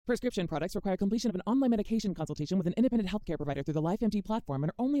Prescription products require completion of an online medication consultation with an independent healthcare provider through the LifeMD platform and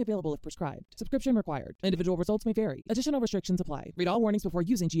are only available if prescribed. Subscription required. Individual results may vary. Additional restrictions apply. Read all warnings before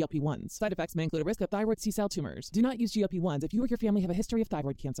using GLP-1s. Side effects may include a risk of thyroid C-cell tumors. Do not use GLP-1s if you or your family have a history of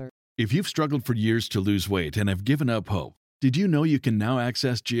thyroid cancer. If you've struggled for years to lose weight and have given up hope, did you know you can now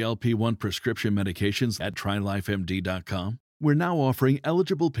access GLP-1 prescription medications at TryLifeMD.com? We're now offering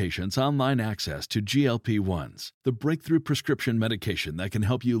eligible patients online access to GLP-1s, the breakthrough prescription medication that can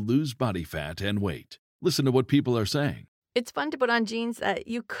help you lose body fat and weight. Listen to what people are saying. It's fun to put on jeans that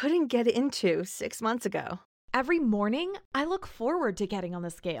you couldn't get into 6 months ago. Every morning, I look forward to getting on the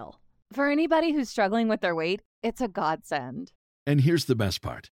scale. For anybody who's struggling with their weight, it's a godsend. And here's the best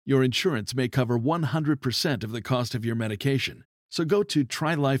part. Your insurance may cover 100% of the cost of your medication. So go to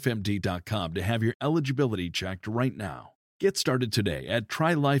TryLifeMD.com to have your eligibility checked right now. Get started today at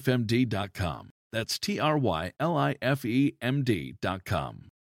TryLifeMD.com. That's TryLifeMD.com.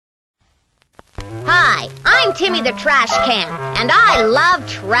 Hi, I'm Timmy the Trash Can, and I love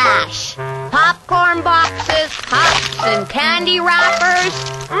trash. Popcorn boxes, cups, and candy wrappers.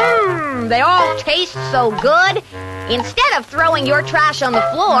 They all taste so good. Instead of throwing your trash on the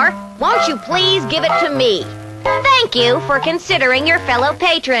floor, won't you please give it to me? Thank you for considering your fellow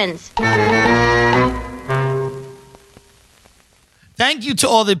patrons. Thank you to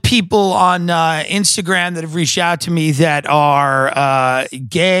all the people on Instagram that have reached out to me that are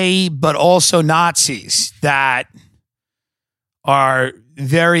gay, but also Nazis, that are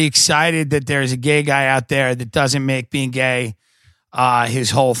very excited that there's a gay guy out there that doesn't make being gay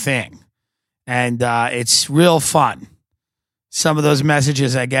his whole thing. And it's real fun. Some of those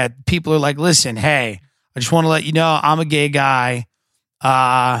messages I get, people are like, listen, hey, I just want to let you know I'm a gay guy.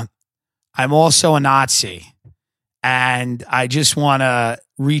 I'm also a Nazi. And I just want to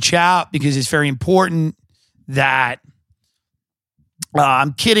reach out because it's very important that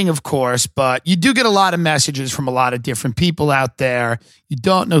I'm kidding, of course, but you do get a lot of messages from a lot of different people out there. You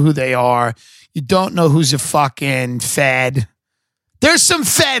don't know who they are. You don't know who's a fucking Fed. There's some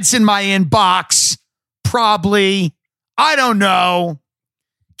Feds in my inbox, probably. I don't know.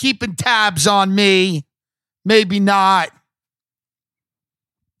 Keeping tabs on me. Maybe not.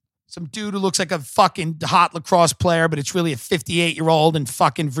 Some dude who looks like a fucking hot lacrosse player, but it's really a 58-year-old in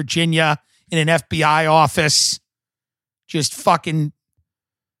fucking Virginia in an FBI office. Just fucking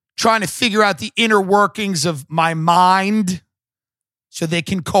trying to figure out the inner workings of my mind so they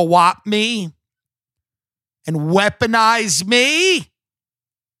can co-opt me and weaponize me.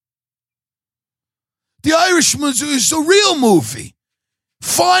 The Irishman is a real movie.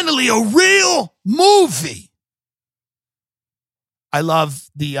 Finally, a real movie. I love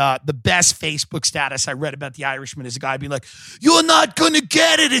the best Facebook status I read about The Irishman is a guy being like, you're not going to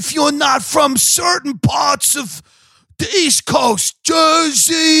get it if you're not from certain parts of the East Coast,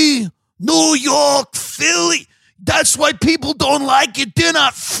 Jersey, New York, Philly. That's why people don't like it. They're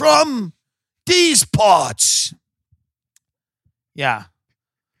not from these parts. Yeah.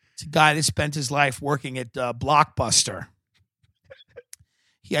 It's a guy that spent his life working at Blockbuster.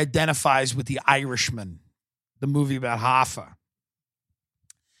 He identifies with The Irishman, the movie about Hoffa.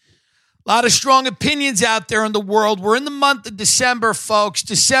 A lot of strong opinions out there in the world. We're in the month of December, folks.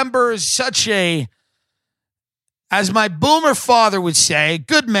 December is such a, as my boomer father would say,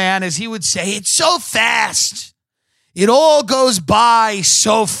 good man, as he would say, it's so fast. It all goes by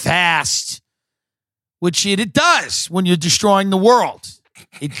so fast, which it does when you're destroying the world.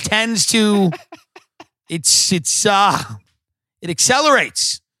 It tends to, it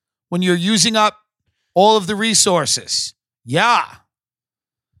accelerates when you're using up all of the resources. Yeah.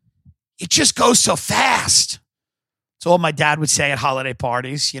 It just goes so fast. That's all my dad would say at holiday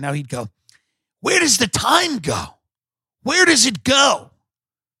parties. You know, he'd go, where does the time go? Where does it go?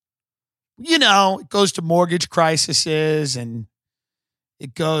 You know, it goes to mortgage crises and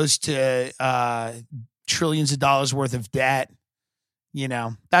it goes to trillions of dollars worth of debt. You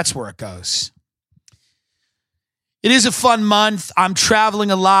know, that's where it goes. It is a fun month. I'm traveling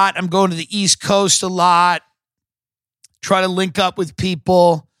a lot. I'm going to the East Coast a lot. Try to link up with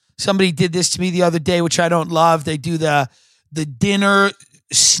people. Somebody did this to me the other day, which I don't love. They do the dinner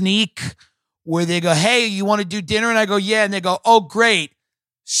sneak where they go, hey, you want to do dinner? And I go, yeah. And they go, oh, great.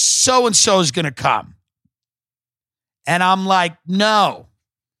 So-and-so is going to come. And I'm like, no,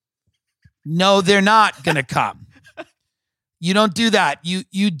 they're not going to come. You don't do that.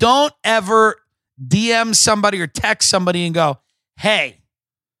 You don't ever DM somebody or text somebody and go, hey,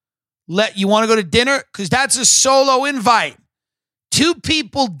 you want to go to dinner? Because that's a solo invite. 2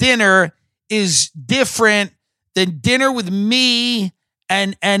 people dinner is different than dinner with me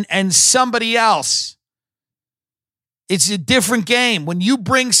and somebody else. It's a different game. When you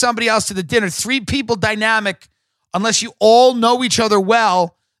bring somebody else to the dinner, 3 people dynamic, unless you all know each other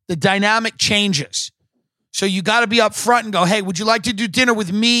well, the dynamic changes. So you got to be up front and go, hey, would you like to do dinner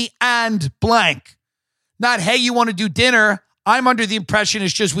with me and blank? Not, hey, you want to do dinner? I'm under the impression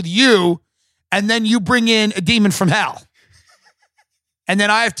it's just with you, and then you bring in a demon from hell. And then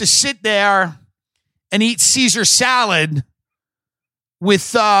I have to sit there and eat Caesar salad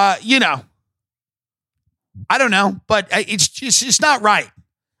with, I don't know, but it's just not right.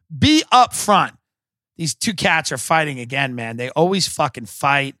 Be up front. These 2 cats are fighting again, man. They always fucking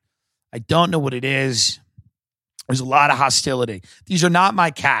fight. I don't know what it is. There's a lot of hostility. These are not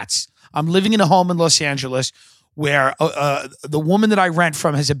my cats. I'm living in a home in Los Angeles where the woman that I rent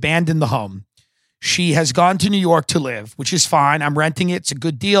from has abandoned the home. She has gone to New York to live, which is fine. I'm renting it. It's a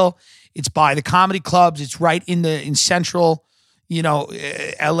good deal. It's by the comedy clubs. It's right in central,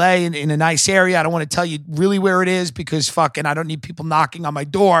 LA in a nice area. I don't want to tell you really where it is because fucking I don't need people knocking on my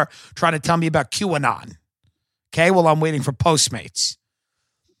door trying to tell me about QAnon. Okay, well, I'm waiting for Postmates.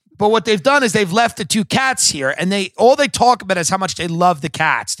 But what they've done is they've left the 2 cats here, and all they talk about is how much they love the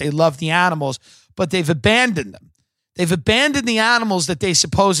cats. They love the animals, but they've abandoned them. They've abandoned the animals that they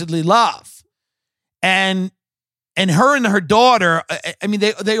supposedly love. And her and her daughter, I mean,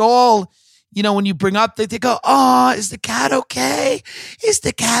 they all, when you bring up, they go, oh, is the cat okay? Is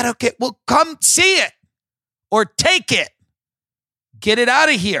the cat okay? Well, come see it or take it. Get it out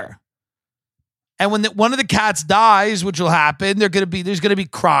of here. And when one of the cats dies, which will happen, there's going to be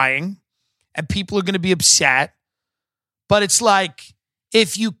crying and people are going to be upset. But it's like,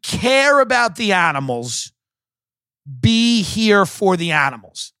 if you care about the animals, be here for the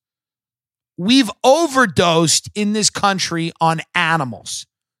animals. We've overdosed in this country on animals,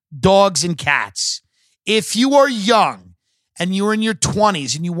 dogs and cats. If you are young and you're in your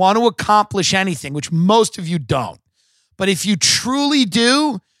 20s and you want to accomplish anything, which most of you don't, but if you truly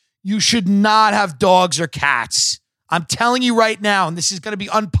do, you should not have dogs or cats. I'm telling you right now, and this is going to be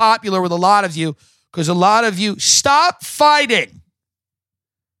unpopular with a lot of you, because a lot of you, stop fighting.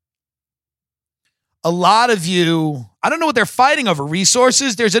 A lot of you, I don't know what they're fighting over,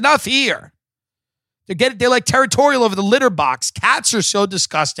 resources. There's enough here. They're like territorial over the litter box. Cats are so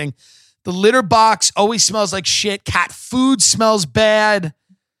disgusting. The litter box always smells like shit. Cat food smells bad.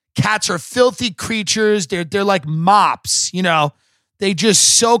 Cats are filthy creatures. They're like mops, They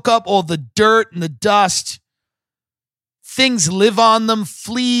just soak up all the dirt and the dust. Things live on them,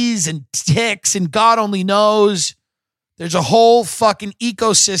 fleas and ticks, and God only knows. There's a whole fucking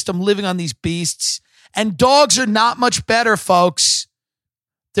ecosystem living on these beasts. And dogs are not much better, folks.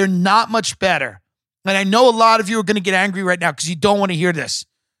 They're not much better. And I know a lot of you are going to get angry right now because you don't want to hear this.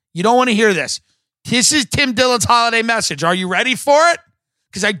 You don't want to hear this. This is Tim Dillon's holiday message. Are you ready for it?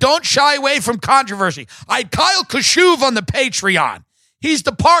 Because I don't shy away from controversy. I had Kyle Kashuv on the Patreon. He's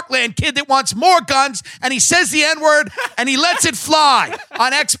the Parkland kid that wants more guns, and he says the N-word, and he lets it fly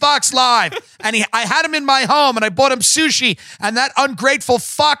on Xbox Live. And I had him in my home, and I bought him sushi, and that ungrateful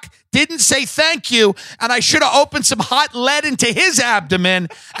fuck didn't say thank you, and I should have opened some hot lead into his abdomen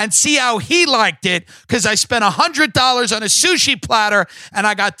and see how he liked it, because I spent $100 on a sushi platter, and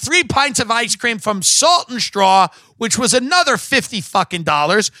I got 3 pints of ice cream from Salt and Straw, which was another $50 fucking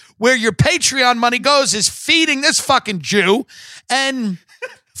dollars. Where your Patreon money goes is feeding this fucking Jew. And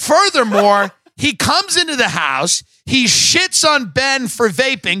furthermore, he comes into the house, he shits on Ben for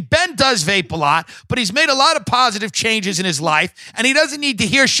vaping. Ben does vape a lot, but he's made a lot of positive changes in his life, and he doesn't need to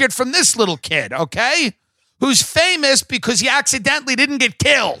hear shit from this little kid, okay? Who's famous because he accidentally didn't get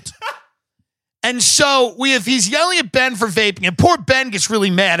killed. And so he's yelling at Ben for vaping, and poor Ben gets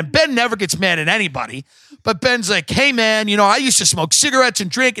really mad, and Ben never gets mad at anybody. But Ben's like, hey, man, I used to smoke cigarettes and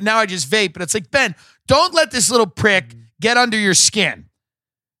drink, and now I just vape. And it's like, Ben, don't let this little prick get under your skin.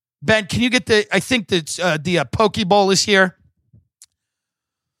 Ben, can you get the Pokeball is here?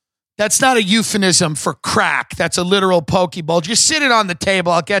 That's not a euphemism for crack. That's a literal Pokeball. Just sit it on the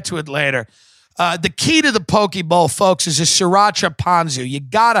table. I'll get to it later. The key to the Pokeball, folks, is a Sriracha Ponzu. You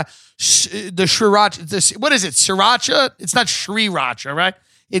gotta, the Sriracha, what is it, Sriracha? It's not Sriracha, right?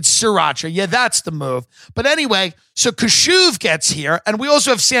 It's Sriracha. Yeah, that's the move. But anyway, so Kashuv gets here, and we also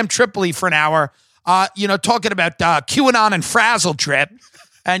have Sam Tripoli for an hour, talking about QAnon and Frazzle Trip,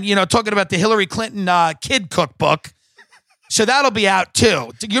 and, talking about the Hillary Clinton kid cookbook. So that'll be out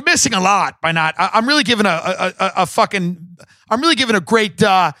too. You're missing a lot by not. I'm really giving I'm really giving a great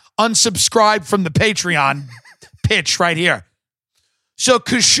unsubscribe from the Patreon pitch right here. So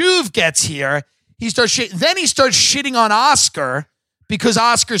Kashuv gets here. Then he starts shitting on Oscar because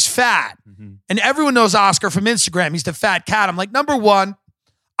Oscar's fat. Mm-hmm. And everyone knows Oscar from Instagram. He's the fat cat. I'm like, number one,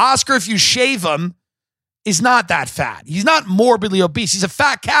 Oscar, if you shave him, is not that fat. He's not morbidly obese. He's a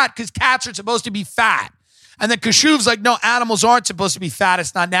fat cat because cats are supposed to be fat. And then Kashuv's like, no, animals aren't supposed to be fat.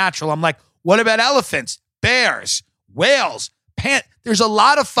 It's not natural. I'm like, what about elephants, bears, whales, There's a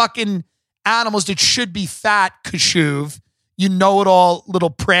lot of fucking animals that should be fat, Kashuv. You know-it-all little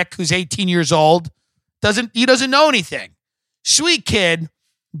prick who's 18 years old. He doesn't know anything. Sweet kid,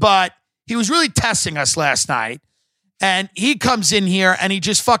 but he was really testing us last night. And he comes in here and he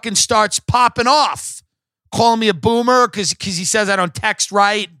just fucking starts popping off, calling me a boomer because he says I don't text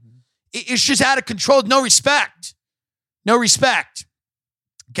right. It's just out of control. No respect. No respect.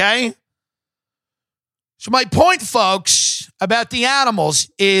 Okay? So my point, folks, about the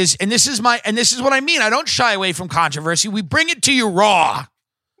animals is, and this is what I mean. I don't shy away from controversy. We bring it to you raw,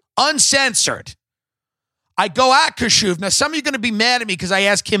 uncensored. I go at Kashuv. Now, some of you are going to be mad at me because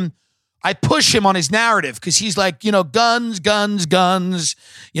I push him on his narrative because he's like, guns, guns, guns.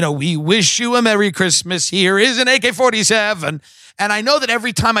 We wish you a Merry Christmas. Here is an AK-47. And I know that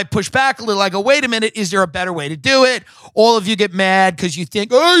every time I push back a little, I go, wait a minute, is there a better way to do it? All of you get mad because you think,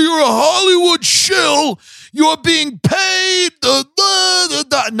 oh, you're a Hollywood shill. You're being paid.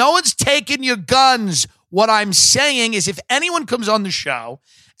 No one's taking your guns. What I'm saying is if anyone comes on the show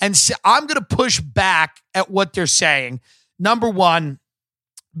and I'm going to push back at what they're saying, number one,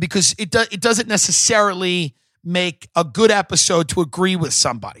 because it doesn't necessarily make a good episode to agree with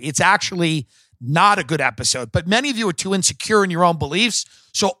somebody. It's actually not a good episode, but many of you are too insecure in your own beliefs.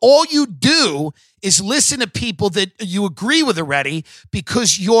 So all you do is listen to people that you agree with already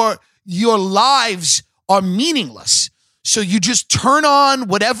because your lives are meaningless. So you just turn on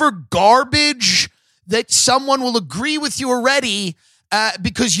whatever garbage that someone will agree with you already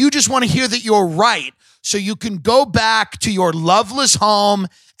because you just want to hear that you're right. So you can go back to your loveless home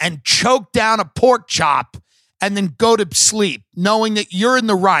and choke down a pork chop and then go to sleep, knowing that you're in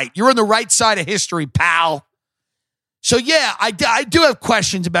the right. You're on the right side of history, pal. So yeah, I do have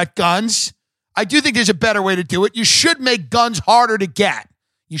questions about guns. I do think there's a better way to do it. You should make guns harder to get.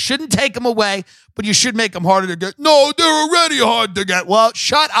 You shouldn't take them away, but you should make them harder to get. No, they're already hard to get. Well,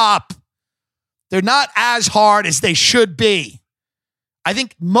 shut up. They're not as hard as they should be. I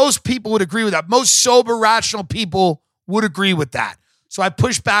think most people would agree with that. Most sober, rational people would agree with that. So I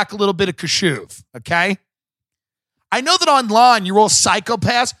push back a little bit of Kashuv, okay? I know that online you're all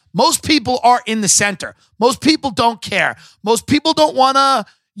psychopaths. Most people are in the center. Most people don't care. Most people don't want to,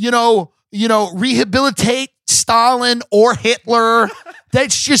 rehabilitate Stalin or Hitler.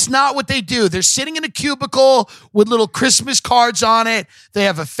 That's just not what they do. They're sitting in a cubicle with little Christmas cards on it. They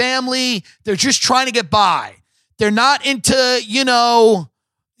have a family. They're just trying to get by. They're not into, the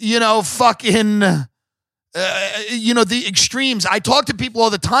extremes. I talk to people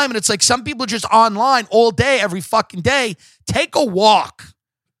all the time, and it's like some people are just online all day, every fucking day. Take a walk.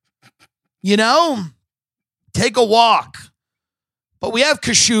 Take a walk. But we have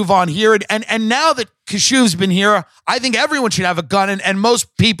Kashuv on here, and now that Kashuv's been here, I think everyone should have a gun, and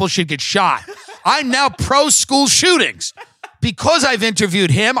most people should get shot. I'm now pro school shootings. Because I've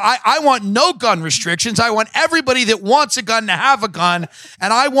interviewed him, I want no gun restrictions. I want everybody that wants a gun to have a gun,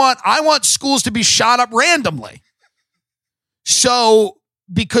 and I want schools to be shot up randomly. So,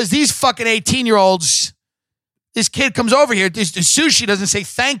 because these fucking 18-year-olds, this kid comes over here, the sushi doesn't say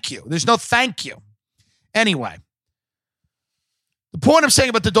thank you. There's no thank you. Anyway, the point I'm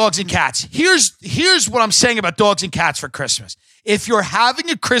saying about the dogs and cats, here's what I'm saying about dogs and cats for Christmas. If you're having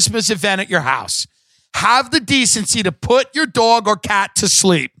a Christmas event at your house, have the decency to put your dog or cat to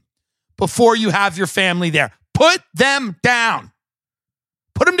sleep before you have your family there. Put them down.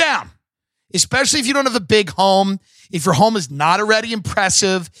 Put them down. Especially if you don't have a big home. If your home is not already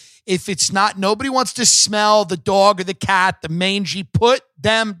impressive. If it's not, nobody wants to smell the dog or the cat, the mangy. Put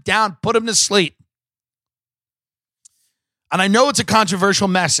them down. Put them to sleep. And I know it's a controversial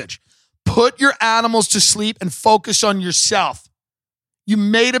message. Put your animals to sleep and focus on yourself. You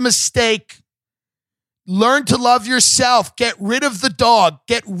made a mistake. Learn to love yourself. Get rid of the dog.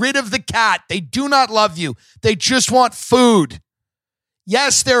 Get rid of the cat. They do not love you. They just want food.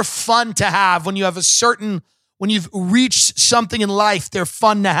 Yes, they're fun to have when you've reached something in life, they're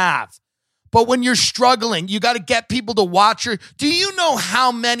fun to have. But when you're struggling, you got to get people to watch her. Do you know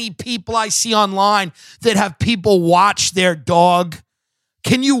how many people I see online that have people watch their dog?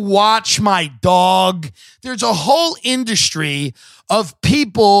 Can you watch my dog? There's a whole industry of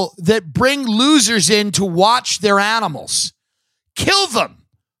people that bring losers in to watch their animals. Kill them.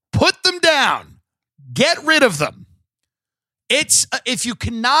 Put them down. Get rid of them. If you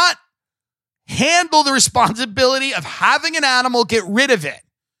cannot handle the responsibility of having an animal, get rid of it.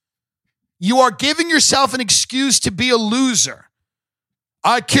 You are giving yourself an excuse to be a loser.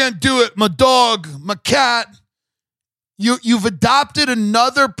 I can't do it. My dog, my cat. You've adopted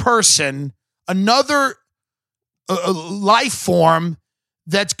another person, another life form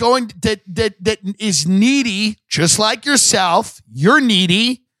that is needy, just like yourself. You're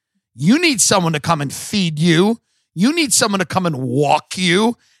needy. You need someone to come and feed you. You need someone to come and walk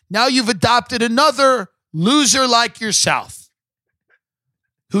you. Now you've adopted another loser like yourself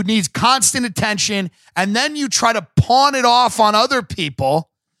who needs constant attention, and then you try to pawn it off on other people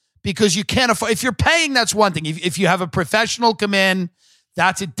because you can't afford. If you're paying, that's one thing. If you have a professional come in,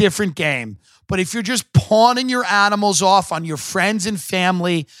 that's a different game. But if you're just pawning your animals off on your friends and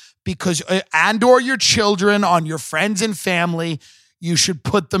family or your children on your friends and family, you should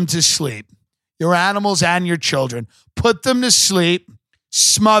put them to sleep. Your animals and your children. Put them to sleep.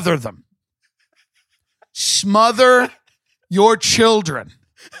 Smother them. Smother your children.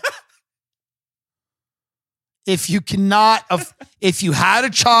 If you had a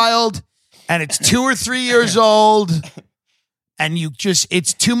child and it's 2 or 3 years old and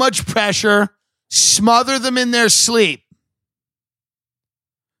it's too much pressure, smother them in their sleep.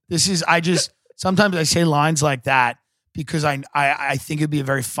 Sometimes I say lines like that because I think it'd be a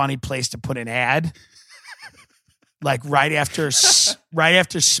very funny place to put an ad. Like right after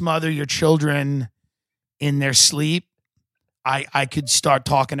smother your children in their sleep, I could start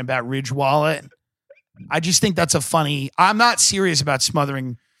talking about Ridge Wallet. I just think that's I'm not serious about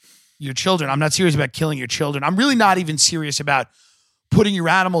smothering your children. I'm not serious about killing your children. I'm really not even serious about putting your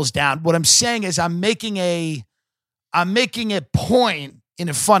animals down. What I'm saying is I'm making a point in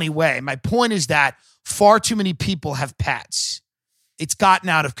a funny way. My point is that far too many people have pets. It's gotten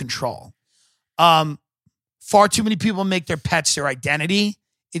out of control. Far too many people make their pets their identity.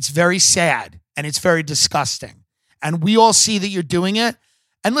 It's very sad and it's very disgusting. And we all see that you're doing it.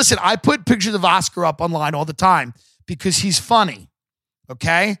 And listen, I put pictures of Oscar up online all the time because he's funny,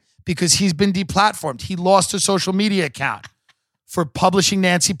 okay? Because he's been deplatformed. He lost a social media account for publishing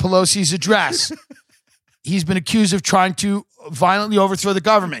Nancy Pelosi's address. He's been accused of trying to violently overthrow the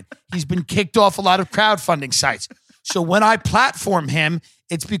government. He's been kicked off a lot of crowdfunding sites. So when I platform him,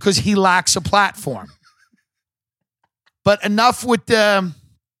 it's because he lacks a platform. But enough with the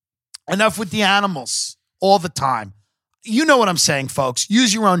animals all the time. You know what I'm saying, folks.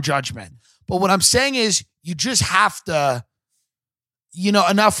 Use your own judgment. But what I'm saying is you just have to,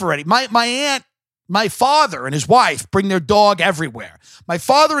 enough already. My father and his wife bring their dog everywhere. My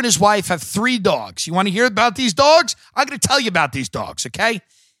father and his wife have 3 dogs. You want to hear about these dogs? I'm going to tell you about these dogs, okay?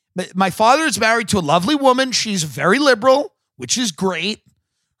 My father is married to a lovely woman. She's very liberal, which is great.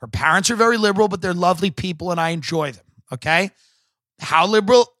 Her parents are very liberal, but they're lovely people, and I enjoy them, okay? How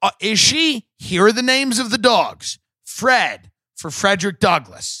liberal is she? Here are the names of the dogs. Fred, for Frederick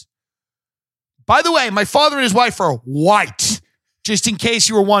Douglass. By the way, my father and his wife are white, just in case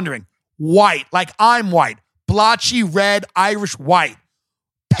you were wondering. White, like I'm white. Blotchy, red, Irish white.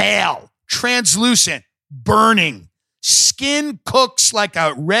 Pale, translucent, burning. Skin cooks like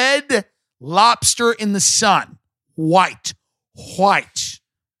a red lobster in the sun. White,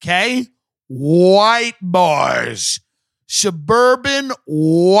 okay? White boys. Suburban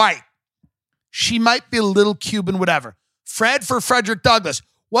white. She might be a little Cuban, whatever. Fred for Frederick Douglass.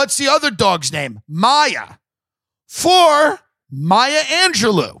 What's the other dog's name? Maya. For Maya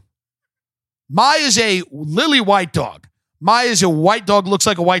Angelou. Maya's a lily white dog. Maya's a white dog, looks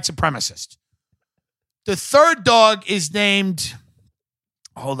like a white supremacist. The third dog is named,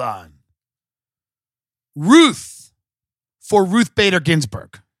 Ruth, for Ruth Bader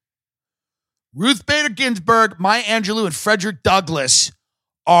Ginsburg. Ruth Bader Ginsburg, Maya Angelou, and Frederick Douglass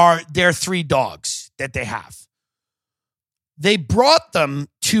are their 3 dogs that they have. They brought them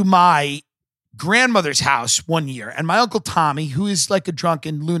to my grandmother's house one year, and my Uncle Tommy, who is like a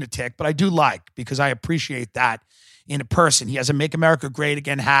drunken lunatic, but I do like because I appreciate that in a person. He has a Make America Great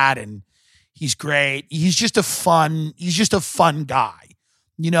Again hat, and he's great. He's just a fun guy.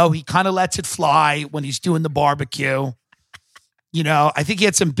 He kind of lets it fly when he's doing the barbecue. I think he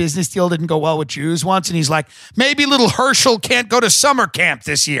had some business deal didn't go well with Jews once, and he's like, maybe little Herschel can't go to summer camp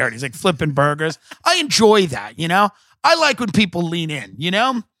this year. And he's like flipping burgers. I enjoy that, I like when people lean in,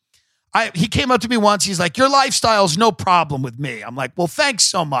 He came up to me once. He's like, your lifestyle's no problem with me. I'm like, well, thanks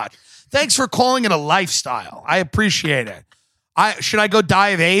so much. Thanks for calling it a lifestyle. I appreciate it. Should I go die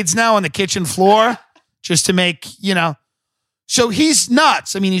of AIDS now on the kitchen floor just to make, So he's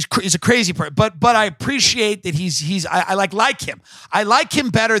nuts. I mean, he's a crazy person, but I appreciate that I like him. I like him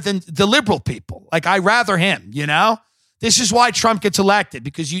better than the liberal people. Like I rather him, This is why Trump gets elected,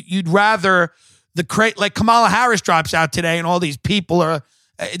 because you'd rather like Kamala Harris drops out today and all these people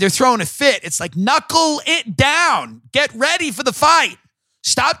they're throwing a fit. It's like knuckle it down. Get ready for the fight.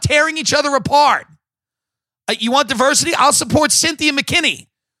 Stop tearing each other apart. You want diversity? I'll support Cynthia McKinney.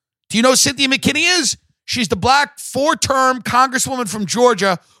 Do you know who Cynthia McKinney is? She's the black 4-term congresswoman from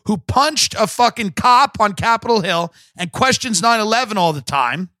Georgia who punched a fucking cop on Capitol Hill and questions 9/11 all the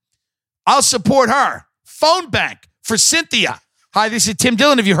time. I'll support her. Phone bank for Cynthia. Hi, this is Tim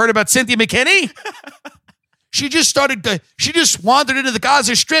Dillon. Have you heard about Cynthia McKinney? She just wandered into the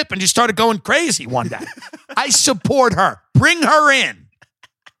Gaza Strip and just started going crazy one day. I support her. Bring her in.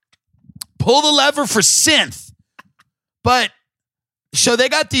 Pull the lever for Synth. But so they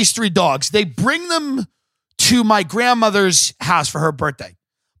got these 3 dogs. They bring them to my grandmother's house for her birthday.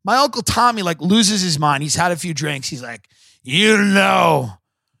 My Uncle Tommy loses his mind. He's had a few drinks. He's like, you know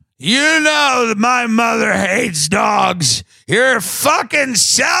that my mother hates dogs. You're fucking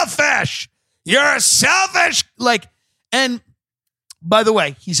selfish. You're selfish. And by the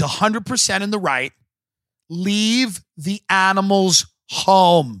way, he's 100% in the right. Leave the animals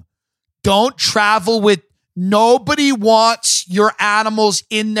home. Don't travel with. Nobody wants your animals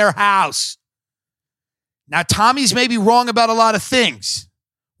in their house. Now, Tommy's maybe wrong about a lot of things.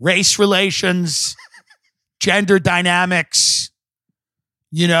 Race relations, gender dynamics,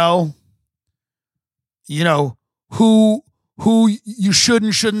 who you should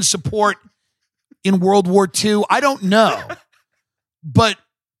and shouldn't support in World War II. I don't know. But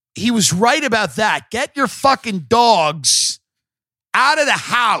he was right about that. Get your fucking dogs out of the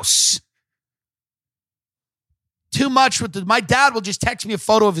house. Too much with my dad will just text me a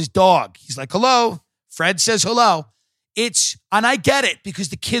photo of his dog. He's like, hello. Fred says hello. And I get it because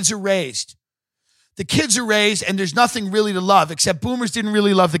the kids are raised. The kids are raised and there's nothing really to love except boomers didn't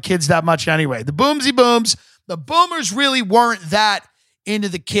really love the kids that much anyway. The boomsy booms, the boomers really weren't that into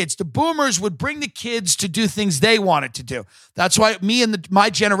the kids. The boomers would bring the kids to do things they wanted to do. That's why me and my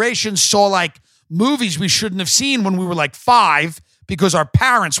generation saw movies we shouldn't have seen when we were 5 because our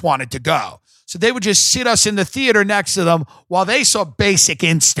parents wanted to go. So they would just sit us in the theater next to them while they saw Basic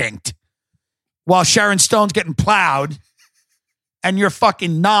Instinct while Sharon Stone's getting plowed and you're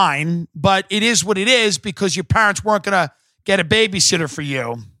fucking 9. But it is what it is because your parents weren't going to get a babysitter for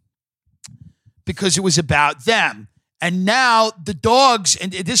you because it was about them. And now the dogs,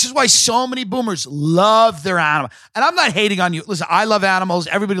 and this is why so many boomers love their animal. And I'm not hating on you. Listen, I love animals.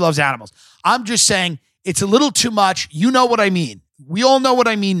 Everybody loves animals. I'm just saying it's a little too much. You know what I mean. We all know what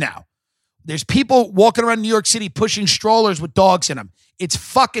I mean now. There's people walking around New York City pushing strollers with dogs in them. It's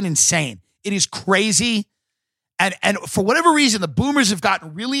fucking insane. It is crazy. And for whatever reason, the boomers have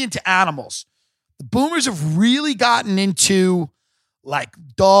gotten really into animals. The boomers have really gotten into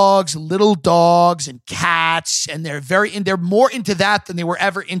dogs, little dogs and cats. And they're more into that than they were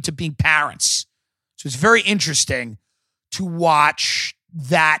ever into being parents. So it's very interesting to watch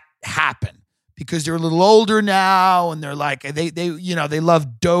that happen. Because they're a little older now and they're they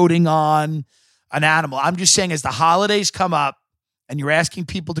love doting on an animal. I'm just saying as the holidays come up and you're asking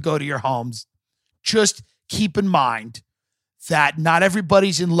people to go to your homes, just keep in mind that not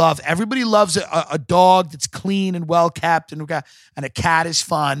everybody's in love. Everybody loves a dog that's clean and well kept and a cat is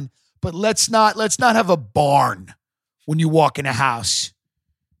fun. But let's not have a barn when you walk in a house.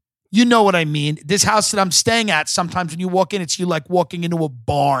 You know what I mean? This house that I'm staying at, sometimes when you walk in, it's you like walking into a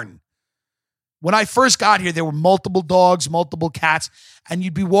barn. When I first got here, there were multiple dogs, multiple cats, and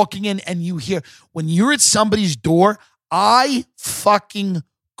you'd be walking in and you hear, when you're at somebody's door, I fucking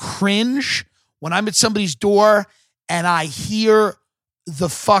cringe when I'm at somebody's door and I hear the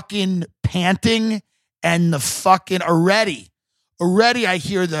fucking panting and the fucking already I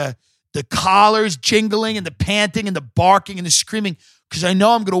hear the collars jingling and the panting and the barking and the screaming because I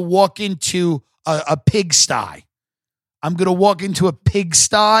know I'm going to walk into a pigsty. I'm going to walk into a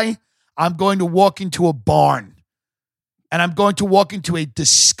pigsty. I'm going to walk into a barn. And I'm going to walk into a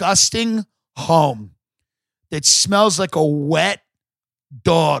disgusting home that smells like a wet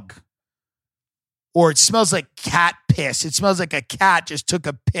dog. Or it smells like cat piss. It smells like a cat just took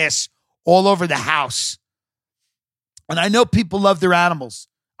a piss all over the house. And I know people love their animals.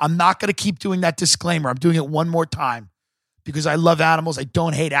 I'm not going to keep doing that disclaimer. I'm doing it one more time because I love animals. I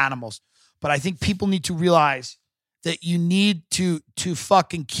don't hate animals. But I think people need to realize that you need to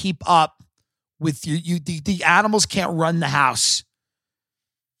fucking keep up with the animals can't run the house.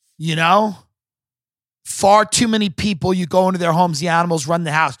 You know? Far too many people, you go into their homes, the animals run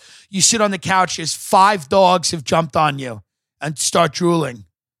the house. You sit on the couches, 5 dogs have jumped on you and start drooling,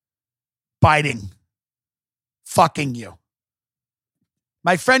 biting, fucking you.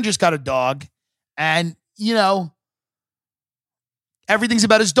 My friend just got a dog and, you know, everything's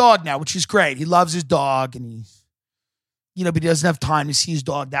about his dog now, which is great. He loves his dog and but he doesn't have time to see his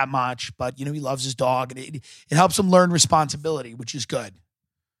dog that much, but, he loves his dog and it helps him learn responsibility, which is good.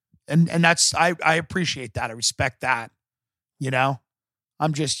 And that's, I appreciate that. I respect that. You know,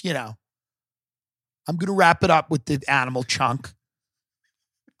 I'm just, you know, I'm going to wrap it up with the animal chunk.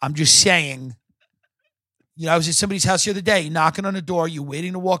 I'm just saying, you know, I was at somebody's house the other day, knocking on the door, you're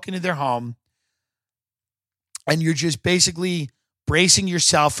waiting to walk into their home, and you're just basically bracing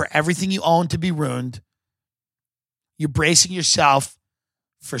yourself for everything you own to be ruined. You're bracing yourself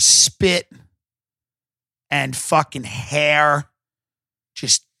for spit and fucking hair,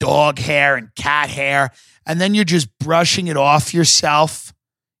 just dog hair and cat hair. And then you're just brushing it off yourself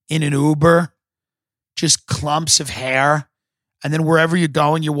in an Uber, just clumps of hair. And then wherever you're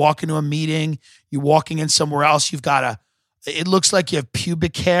going, you're walking to a meeting, you're walking in somewhere else, it looks like you have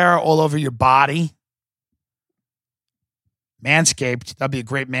pubic hair all over your body. Manscaped, that'd be a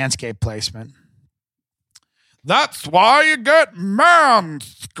great Manscaped placement. That's why you get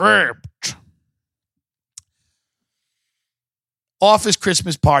Manscaped. Office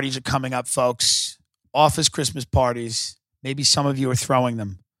Christmas parties are coming up, folks. Office Christmas parties. Maybe some of you are throwing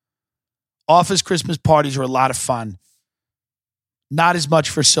them. Office Christmas parties are a lot of fun. Not as much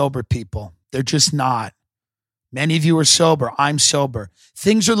for sober people. They're just not. Many of you are sober. I'm sober.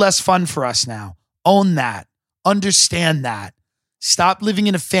 Things are less fun for us now. Own that. Understand that. Stop living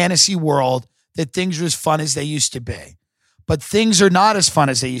in a fantasy world that things are as fun as they used to be. But things are not as fun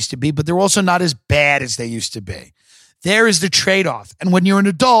as they used to be, but they're also not as bad as they used to be. There is the trade-off. And when you're an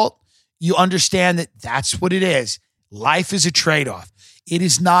adult, you understand that that's what it is. Life is a trade-off. It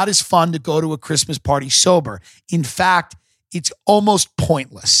is not as fun to go to a Christmas party sober. In fact, it's almost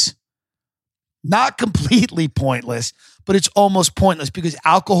pointless. Not completely pointless, but it's almost pointless because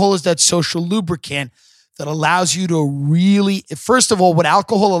alcohol is that social lubricant that allows you to really, first of all, what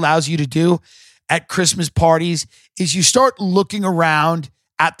alcohol allows you to do at Christmas parties is you start looking around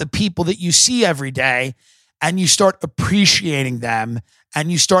at the people that you see every day and you start appreciating them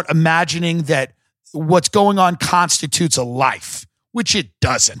and you start imagining that what's going on constitutes a life, which it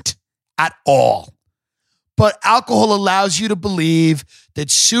doesn't at all. But alcohol allows you to believe that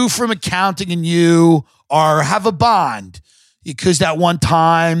Sue from accounting and you have a bond because that one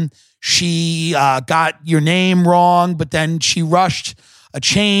time she got your name wrong, but then she rushed a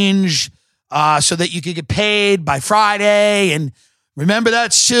change so that you could get paid by Friday. And remember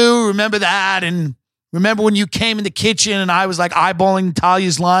that, Sue? Remember that? And remember when you came in the kitchen and I was like eyeballing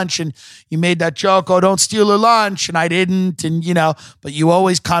Natalia's lunch and you made that joke, oh, don't steal her lunch. And I didn't. And, you know, but you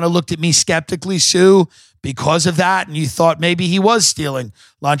always kind of looked at me skeptically, Sue, because of that. And you thought maybe he was stealing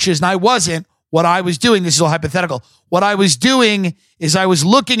lunches and I wasn't. What I was doing, this is all hypothetical. What I was doing is I was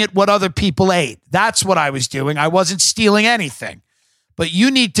looking at what other people ate. That's what I was doing. I wasn't stealing anything. But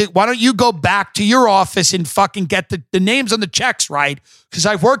you need to, why don't you go back to your office and fucking get the names on the checks right? Because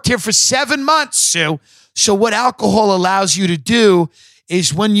I've worked here for 7 months, Sue. So what alcohol allows you to do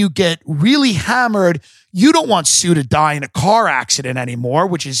is when you get really hammered, you don't want Sue to die in a car accident anymore,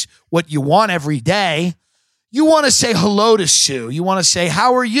 which is what you want every day. You want to say hello to Sue. You want to say,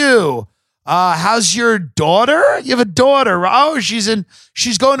 how are you? How's your daughter? You have a daughter. Oh,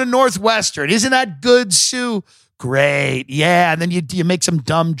 she's going to Northwestern. Isn't that good, Sue? Great. Yeah. And then you make some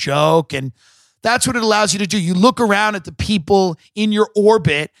dumb joke. And that's what it allows you to do. You look around at the people in your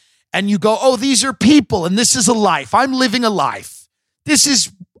orbit and you go, oh, these are people and this is a life. I'm living a life. This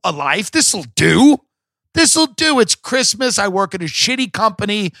is a life. This'll do. This'll do. It's Christmas. I work at a shitty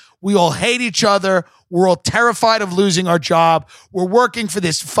company. We all hate each other. We're all terrified of losing our job. We're working for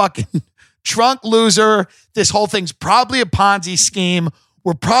this fucking drunk loser. This whole thing's probably a Ponzi scheme.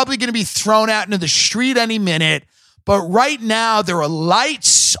 We're probably going to be thrown out into the street any minute. But right now, there are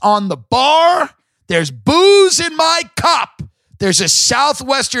lights on the bar. There's booze in my cup. There's a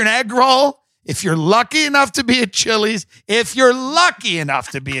Southwestern egg roll. If you're lucky enough to be at Chili's,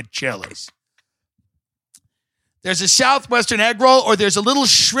 there's a Southwestern egg roll, or there's a little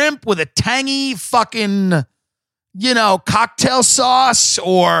shrimp with a tangy fucking, cocktail sauce,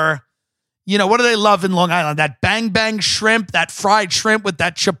 or, what do they love in Long Island? That bang bang shrimp, that fried shrimp with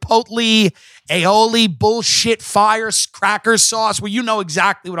that chipotle, aioli bullshit firecracker sauce, where you know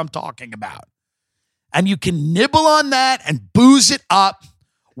exactly what I'm talking about. And you can nibble on that and booze it up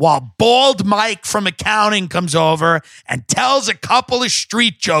while Bald Mike from accounting comes over and tells a couple of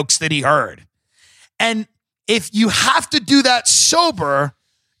street jokes that he heard. And if you have to do that sober,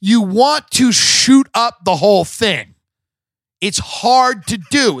 you want to shoot up the whole thing. It's hard to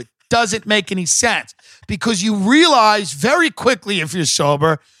do. It doesn't make any sense because you realize very quickly if you're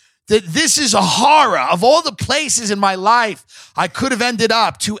sober that this is a horror. Of all the places in my life I could have ended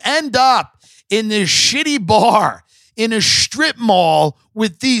up, to end up in this shitty bar in a strip mall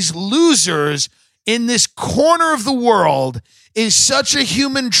with these losers in this corner of the world is such a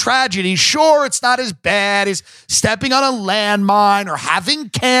human tragedy. Sure, it's not as bad as stepping on a landmine or having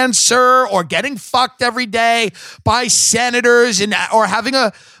cancer or getting fucked every day by senators or having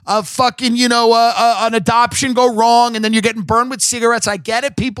a fucking, an adoption go wrong and then you're getting burned with cigarettes. I get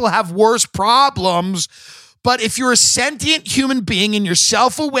it. People have worse problems. But if you're a sentient human being and you're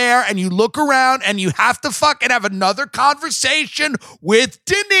self-aware and you look around and you have to fucking have another conversation with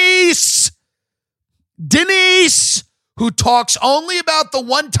Denise, who talks only about the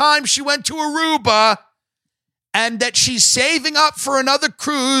one time she went to Aruba and that she's saving up for another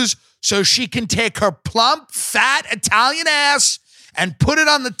cruise so she can take her plump, fat Italian ass and put it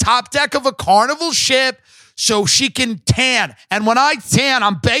on the top deck of a Carnival ship so she can tan. And when I tan,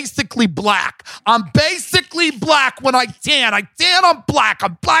 I'm basically black. I'm basically black when I tan. I tan, I'm black.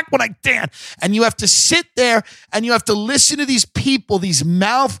 I'm black when I tan. And you have to sit there and you have to listen to these people, these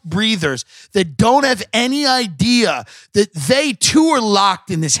mouth breathers that don't have any idea that they too are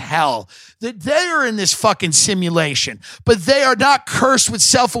locked in this hell, that they are in this fucking simulation, but they are not cursed with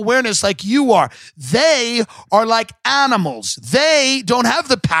self-awareness like you are. They are like animals. They don't have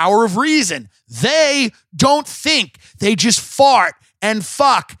the power of reason. They don't think. They just fart and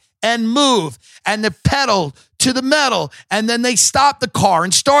fuck and move and the pedal to the metal. And then they stop the car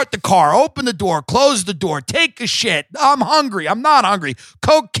and start the car, open the door, close the door, take a shit. I'm hungry. I'm not hungry.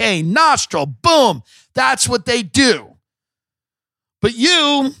 Cocaine, nostril, boom. That's what they do. But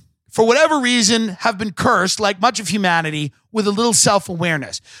you, for whatever reason, have been cursed, like much of humanity, with a little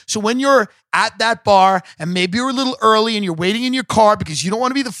self-awareness. So when you're at that bar and maybe you're a little early and you're waiting in your car because you don't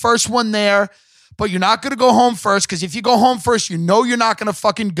want to be the first one there, but you're not going to go home first because if you go home first, you know you're not going to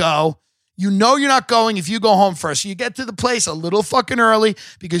fucking go. You know you're not going if you go home first. So you get to the place a little fucking early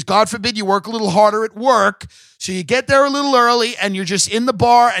because God forbid you work a little harder at work. So you get there a little early and you're just in the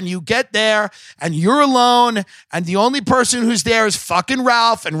bar and you get there and you're alone and the only person who's there is fucking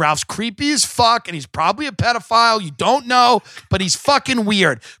Ralph, and Ralph's creepy as fuck and he's probably a pedophile. You don't know, but he's fucking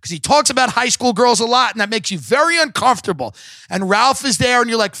weird because he talks about high school girls a lot and that makes you very uncomfortable. And Ralph is there and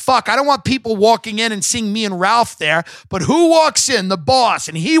you're like, fuck, I don't want people walking in and seeing me and Ralph there. But who walks in? The boss.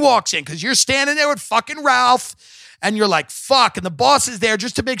 And he walks in because you're standing there with fucking Ralph. And you're like, fuck. And the boss is there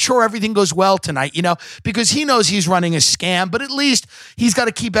just to make sure everything goes well tonight, because he knows he's running a scam, but at least he's got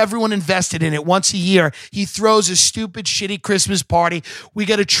to keep everyone invested in it. Once a year, he throws a stupid, shitty Christmas party. We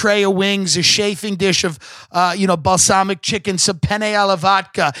get a tray of wings, a chafing dish of, balsamic chicken, some penne alla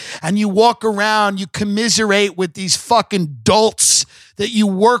vodka. And you walk around, you commiserate with these fucking dolts that you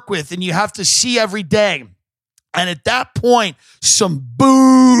work with and you have to see every day. And at that point, some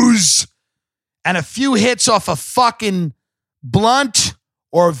booze and a few hits off a fucking blunt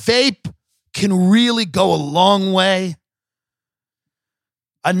or vape can really go a long way.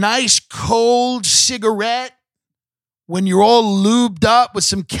 A nice cold cigarette when you're all lubed up with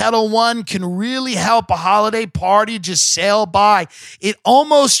some Kettle One can really help a holiday party just sail by. It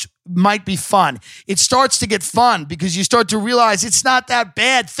almost might be fun. It starts to get fun because you start to realize it's not that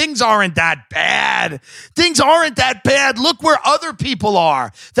bad. Things aren't that bad. Things aren't that bad. Look where other people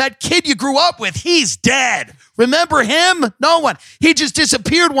are. That kid you grew up with, he's dead. Remember him? No one. He just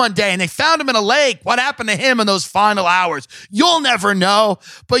disappeared one day and they found him in a lake. What happened to him in those final hours? You'll never know,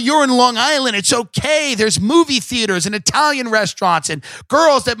 but you're in Long Island. It's okay. There's movie theaters and Italian restaurants and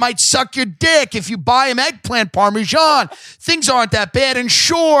girls that might suck your dick if you buy him eggplant parmesan. Things aren't that bad. And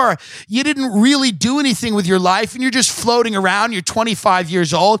sure, you didn't really do anything with your life and you're just floating around. You're 25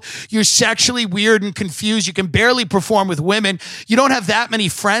 years old. You're sexually weird and confused. You can barely perform with women. You don't have that many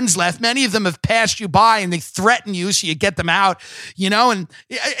friends left. Many of them have passed you by and they threaten you so you get them out, and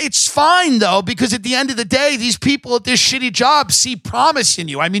it's fine though, because at the end of the day, these people at this shitty job see promise in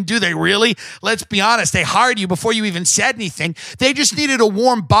you. I mean, do they really? Let's be honest. They hired you before you even said anything. They just needed a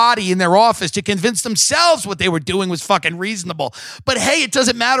warm body in their office to convince themselves what they were doing was fucking reasonable. But hey, it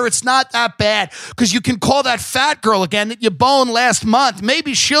doesn't matter. It's not that bad because you can call that fat girl again that you boned last month.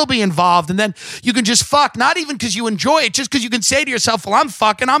 Maybe she'll be involved and then you can just fuck, not even because you enjoy it, just because you can say to yourself, well, I'm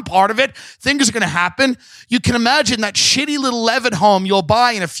fucking, I'm part of it. Things are going to happen. You can imagine that shitty little Levitt home you'll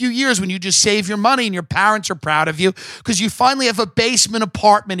buy in a few years when you just save your money and your parents are proud of you because you finally have a basement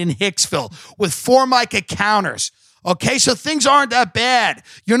apartment in Hicksville with Formica counters. Okay, so things aren't that bad.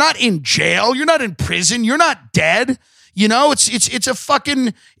 You're not in jail. You're not in prison. You're not dead.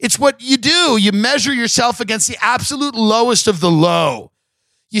 It's what you do. You measure yourself against the absolute lowest of the low.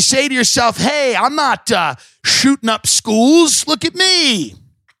 You say to yourself, hey, I'm not shooting up schools. Look at me.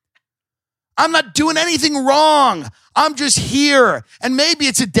 I'm not doing anything wrong. I'm just here. And maybe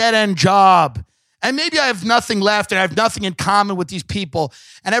it's a dead-end job. And maybe I have nothing left and I have nothing in common with these people.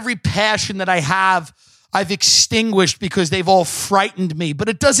 And every passion that I have I've extinguished because they've all frightened me. But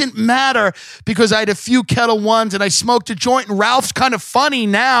it doesn't matter because I had a few Kettle Ones and I smoked a joint, and Ralph's kind of funny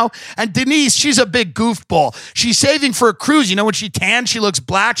now. And Denise, she's a big goofball. She's saving for a cruise. You know, when she tans, she looks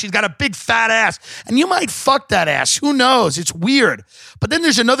black. She's got a big fat ass. And you might fuck that ass. Who knows? It's weird. But then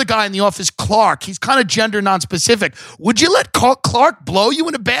there's another guy in the office, Clark. He's kind of gender non-specific. Would you let Clark blow you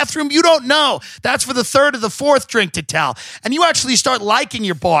in a bathroom? You don't know. That's for the third or the fourth drink to tell. And you actually start liking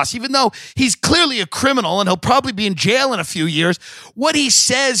your boss, even though he's clearly a criminal and he'll probably be in jail in a few years. What he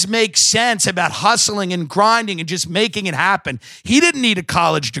says makes sense about hustling and grinding and just making it happen. He didn't need a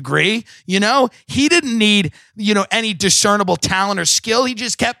college degree, you know? He didn't need, any discernible talent or skill. He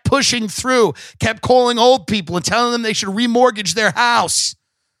just kept pushing through, kept calling old people and telling them they should remortgage their house.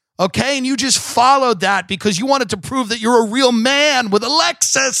 Okay? And you just followed that because you wanted to prove that you're a real man with a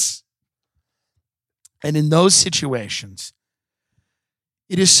Lexus. And in those situations,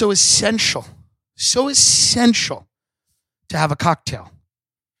 it is so essential to have a cocktail,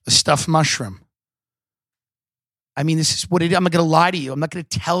 a stuffed mushroom. I mean, this is what it is. I'm not going to lie to you. I'm not going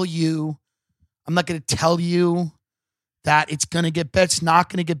to tell you that it's going to get better. It's not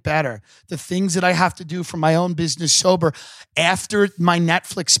going to get better. The things that I have to do for my own business sober. After my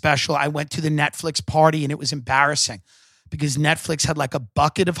Netflix special, I went to the Netflix party and it was embarrassing because Netflix had like a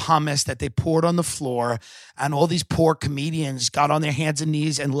bucket of hummus that they poured on the floor, and all these poor comedians got on their hands and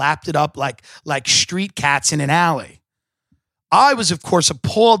knees and lapped it up like street cats in an alley. I was, of course,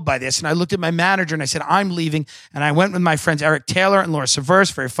 appalled by this, and I looked at my manager and I said, I'm leaving. And I went with my friends Eric Taylor and Laura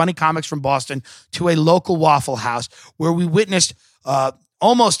Severus, very funny comics from Boston, to a local Waffle House where we witnessed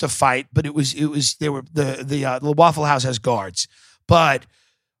almost a fight, but the Waffle House has guards. But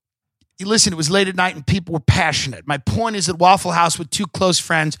listen, it was late at night and people were passionate. My point is that Waffle House with two close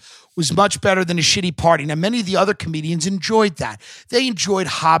friends was much better than a shitty party. Now, many of the other comedians enjoyed that. They enjoyed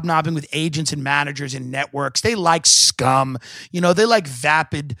hobnobbing with agents and managers and networks. They like scum. They like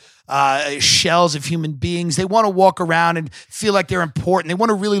vapid shells of human beings. They want to walk around and feel like they're important. They want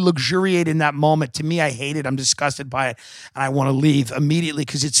to really luxuriate in that moment. To me, I hate it. I'm disgusted by it. And I want to leave immediately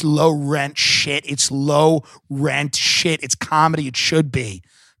because it's low rent shit. It's low rent shit. It's comedy. It should be.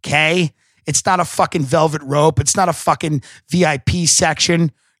 Okay? It's not a fucking velvet rope. It's not a fucking VIP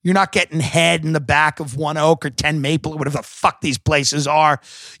section. You're not getting head in the back of One Oak or 10 Maple or whatever the fuck these places are.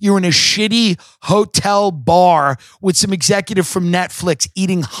 You're in a shitty hotel bar with some executive from Netflix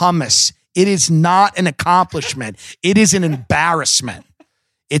eating hummus. It is not an accomplishment. It is an embarrassment.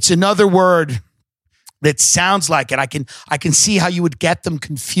 It's another word that sounds like it. I can see how you would get them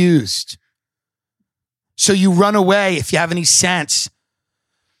confused. So you run away if you have any sense.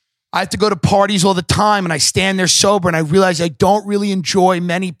 I have to go to parties all the time and I stand there sober and I realize I don't really enjoy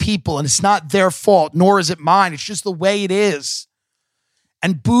many people, and it's not their fault, nor is it mine. It's just the way it is.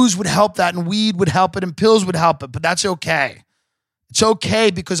 And booze would help that, and weed would help it, and pills would help it, but that's okay. It's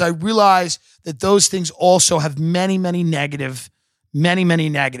okay because I realize that those things also have many, many negatives.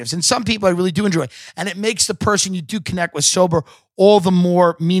 And some people I really do enjoy. And it makes the person you do connect with sober all the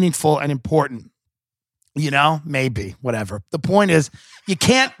more meaningful and important. Maybe, whatever. The point is, you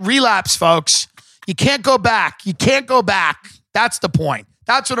can't relapse, folks. You can't go back. That's the point.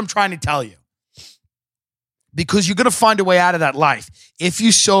 That's what I'm trying to tell you. Because you're going to find a way out of that life. If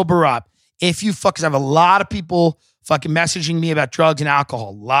you sober up, because I have a lot of people fucking messaging me about drugs and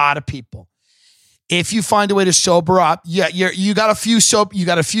alcohol. A lot of people. If you find a way to sober up, you got a few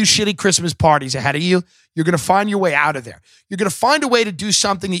shitty Christmas parties ahead of you. You're going to find your way out of there. You're going to find a way to do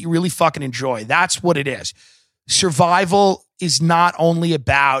something that you really fucking enjoy. That's what it is. Survival is not only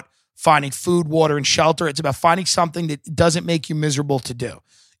about finding food, water, and shelter. It's about finding something that doesn't make you miserable to do.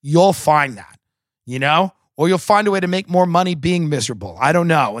 You'll find that, or you'll find a way to make more money being miserable. I don't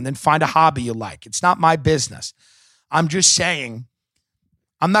know. And then find a hobby you like. It's not my business. I'm just saying,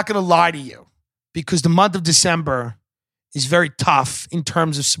 I'm not going to lie to you because the month of December is very tough in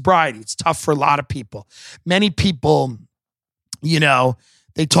terms of sobriety. It's tough for a lot of people. Many people,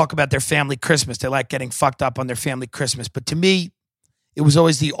 they talk about their family Christmas. They like getting fucked up on their family Christmas. But to me, it was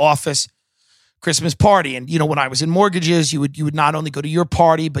always the office Christmas party. And, when I was in mortgages, you would not only go to your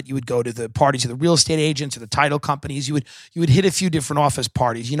party, but you would go to the parties of the real estate agents or the title companies. You would hit a few different office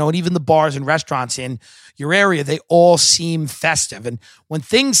parties, and even the bars and restaurants in your area, they all seem festive. And when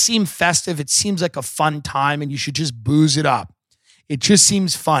things seem festive, it seems like a fun time and you should just booze it up. It just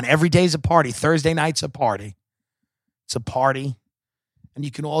seems fun. Every day's a party. Thursday night's a party. It's a party. And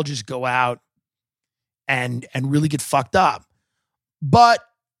you can all just go out and really get fucked up. But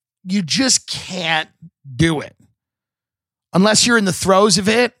you just can't do it. Unless you're in the throes of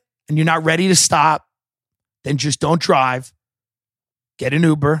it and you're not ready to stop, then just don't drive. Get an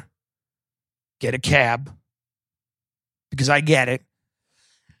Uber. get a cab, because I get it.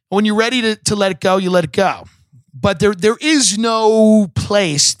 When you're ready to let it go, you let it go. But there is no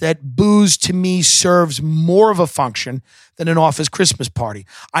place that booze to me serves more of a function than an office Christmas party.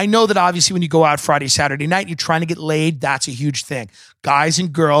 I know that obviously when you go out Friday, Saturday night, you're trying to get laid, that's a huge thing. Guys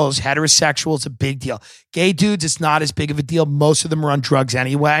and girls, heterosexual, it's a big deal. Gay dudes, it's not as big of a deal. Most of them are on drugs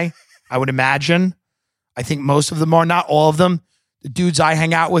anyway, I would imagine. I think most of them are, not all of them. The dudes I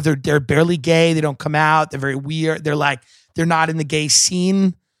hang out with, they're barely gay. They don't come out. They're very weird. They're not in the gay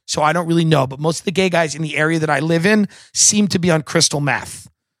scene. So I don't really know. But most of the gay guys in the area that I live in seem to be on crystal meth.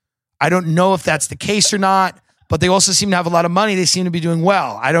 I don't know if that's the case or not, but they also seem to have a lot of money. They seem to be doing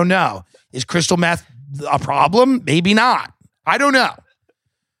well. I don't know. Is crystal meth a problem? Maybe not. I don't know.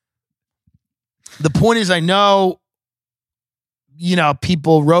 The point is, I know,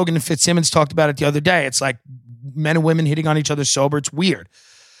 people, Rogan and Fitzsimmons talked about it the other day. It's like men and women hitting on each other sober. It's weird.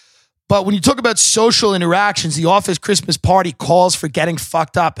 But when you talk about social interactions, the office Christmas party calls for getting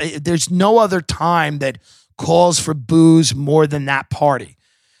fucked up. There's no other time that calls for booze more than that party,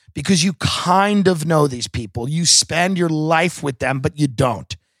 because you kind of know these people. You spend your life with them, but you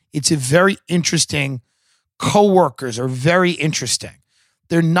don't. It's a very interesting, coworkers are very interesting.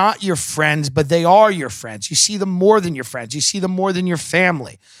 They're not your friends, but they are your friends. You see them more than your friends. You see them more than your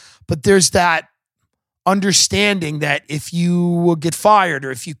family. But there's that understanding that if you get fired or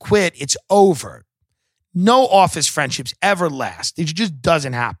if you quit, it's over. No office friendships ever last. It just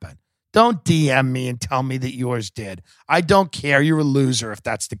doesn't happen. Don't DM me and tell me that yours did. I don't care. You're a loser if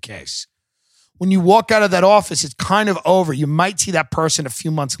that's the case. When you walk out of that office, it's kind of over. You might see that person a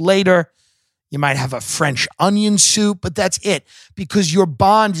few months later. You might have a French onion soup, but that's it, because your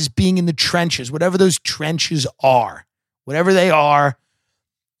bond is being in the trenches, whatever those trenches are, whatever they are.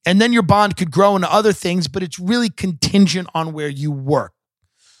 And then your bond could grow into other things, but it's really contingent on where you work.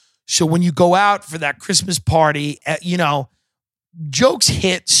 So when you go out for that Christmas party, jokes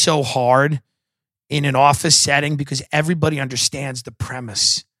hit so hard in an office setting because everybody understands the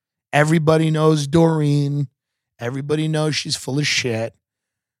premise. Everybody knows Doreen. Everybody knows she's full of shit.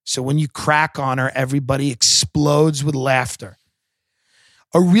 So when you crack on her, everybody explodes with laughter.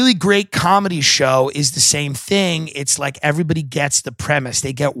 A really great comedy show is the same thing. It's like everybody gets the premise.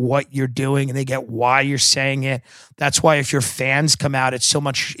 They get what you're doing and they get why you're saying it. That's why if your fans come out, it's so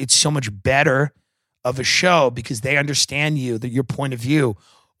much better of a show, because they understand your point of view.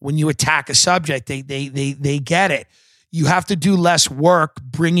 When you attack a subject, they get it. You have to do less work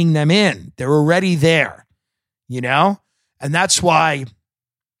bringing them in. They're already there, And that's why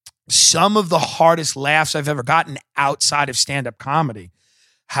some of the hardest laughs I've ever gotten outside of stand-up comedy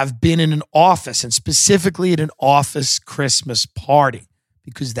have been in an office, and specifically at an office Christmas party,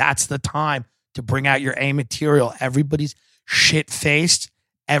 because that's the time to bring out your A material. Everybody's shit-faced.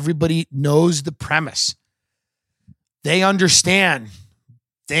 Everybody knows the premise. They understand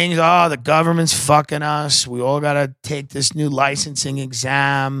things. Oh, the government's fucking us. We all got to take this new licensing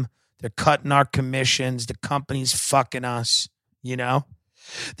exam. They're cutting our commissions. The company's fucking us,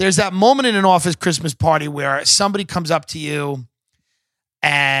 There's that moment in an office Christmas party where somebody comes up to you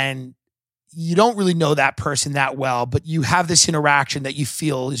and you don't really know that person that well, but you have this interaction that you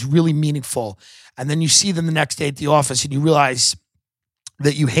feel is really meaningful. And then you see them the next day at the office and you realize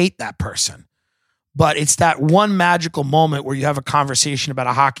that you hate that person. But it's that one magical moment where you have a conversation about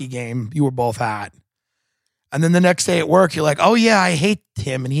a hockey game you were both at. And then the next day at work, you're like, oh yeah, I hate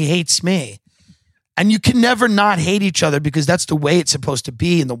him and he hates me. And you can never not hate each other, because that's the way it's supposed to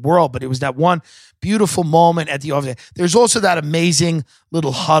be in the world. But it was that one beautiful moment at the office. There's also that amazing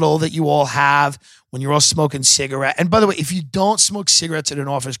little huddle that you all have when you're all smoking cigarettes. And by the way, if you don't smoke cigarettes at an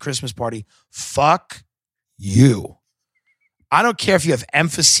office Christmas party, fuck you. I don't care if you have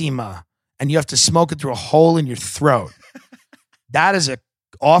emphysema and you have to smoke it through a hole in your throat. That is a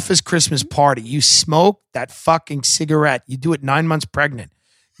office Christmas party. You smoke that fucking cigarette. You do it 9 months pregnant.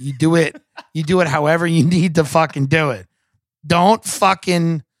 You do it however you need to fucking do it. Don't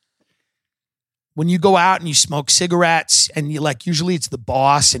fucking, when you go out and you smoke cigarettes and you usually it's the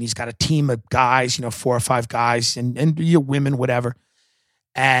boss and he's got a team of guys, 4 or 5 guys and you women, whatever.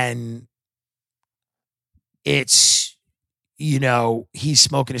 And it's, he's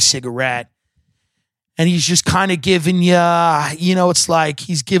smoking a cigarette and he's just kind of giving you, it's like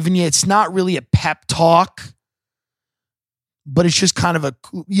he's giving you, it's not really a pep talk. But it's just kind of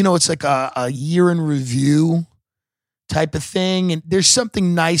it's like a year in review type of thing. And there's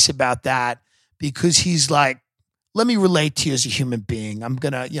something nice about that, because he's like, let me relate to you as a human being. I'm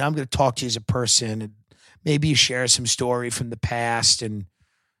going to talk to you as a person, and maybe you share some story from the past. And,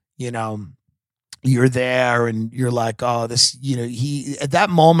 you're there and you're like, oh, this, he, at that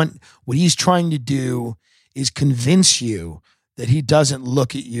moment, what he's trying to do is convince you that he doesn't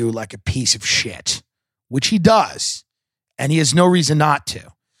look at you like a piece of shit, which he does. And he has no reason not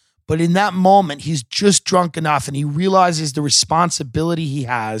to. But in that moment, he's just drunk enough and he realizes the responsibility he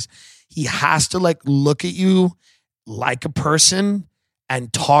has. He has to like look at you like a person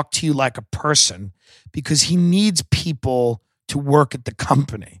and talk to you like a person because he needs people to work at the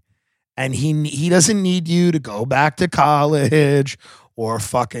company. And he doesn't need you to go back to college or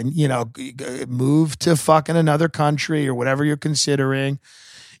fucking, move to fucking another country or whatever you're considering,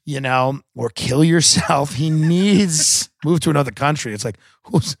 or kill yourself. He needs move to another country. It's like,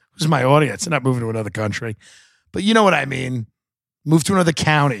 who's my audience? I'm not moving to another country. But you know what I mean? Move to another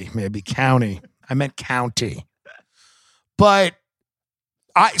county, maybe county. I meant county. But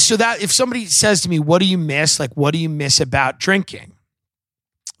so that if somebody says to me, what do you miss? Like, what do you miss about drinking?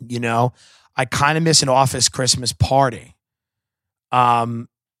 I kind of miss an office Christmas party. And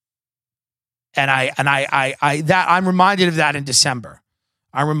I'm reminded of that in December.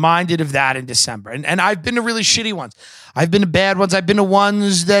 And I've been to really shitty ones. I've been to bad ones. I've been to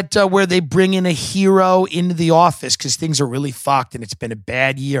ones that where they bring in a hero into the office because things are really fucked and it's been a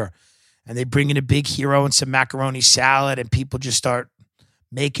bad year. And they bring in a big hero and some macaroni salad and people just start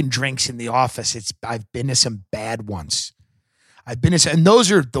making drinks in the office. I've been to some bad ones. And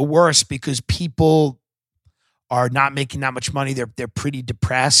those are the worst because people are not making that much money. They're pretty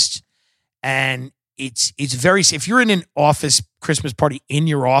depressed. And it's very, if you're in an office Christmas party in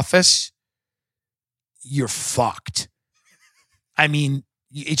your office, you're fucked. I mean,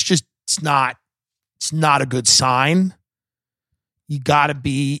 it's not a good sign. You got to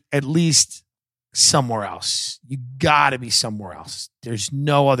be at least somewhere else. There's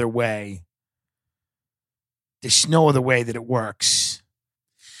no other way. There's no other way that it works.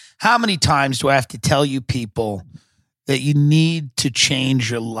 How many times do I have to tell you people that you need to change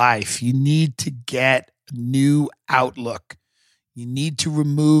your life? You need to get a new outlook. You need to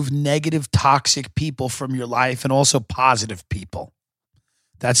remove negative, toxic people from your life and also positive people.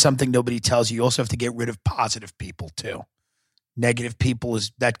 That's something nobody tells you. You also have to get rid of positive people too. Negative people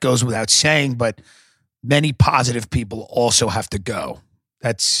that goes without saying, but many positive people also have to go.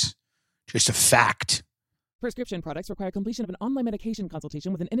 That's just a fact. Prescription products require completion of an online medication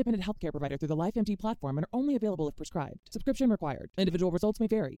consultation with an independent healthcare provider through the LifeMD platform and are only available if prescribed. Subscription required. Individual results may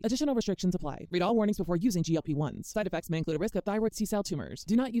vary. Additional restrictions apply. Read all warnings before using GLP-1s. Side effects may include a risk of thyroid C-cell tumors.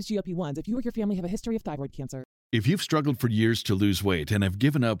 Do not use GLP-1s if you or your family have a history of thyroid cancer. If you've struggled for years to lose weight and have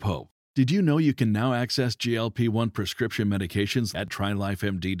given up hope, did you know you can now access GLP-1 prescription medications at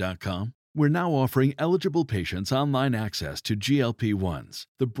TryLifeMD.com? We're now offering eligible patients online access to GLP-1s,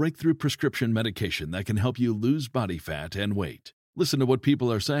 the breakthrough prescription medication that can help you lose body fat and weight. Listen to what people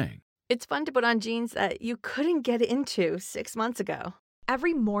are saying. It's fun to put on jeans that you couldn't get into 6 months ago.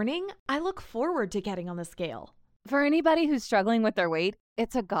 Every morning, I look forward to getting on the scale. For anybody who's struggling with their weight,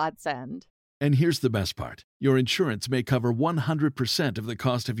 it's a godsend. And here's the best part. Your insurance may cover 100% of the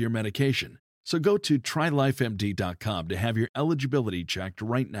cost of your medication. So go to TryLifeMD.com to have your eligibility checked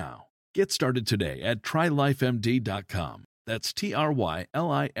right now. Get started today at TryLifeMD.com. That's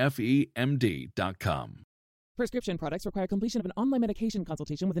TryLifeMD.com. Prescription products require completion of an online medication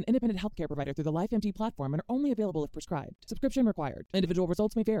consultation with an independent healthcare provider through the LifeMD platform and are only available if prescribed. Subscription required. Individual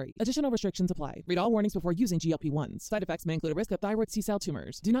results may vary. Additional restrictions apply. Read all warnings before using GLP-1s. Side effects may include a risk of thyroid C-cell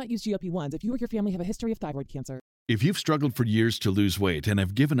tumors. Do not use GLP-1s if you or your family have a history of thyroid cancer. If you've struggled for years to lose weight and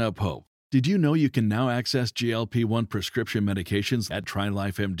have given up hope, did you know you can now access GLP-1 prescription medications at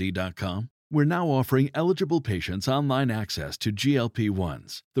TryLifeMD.com? We're now offering eligible patients online access to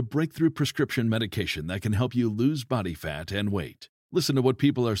GLP-1s, the breakthrough prescription medication that can help you lose body fat and weight. Listen to what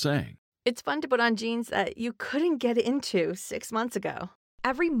people are saying. It's fun to put on jeans that you couldn't get into 6 months ago.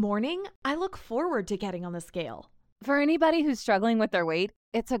 Every morning, I look forward to getting on the scale. For anybody who's struggling with their weight,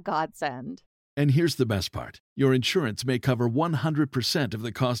 it's a godsend. And here's the best part. Your insurance may cover 100% of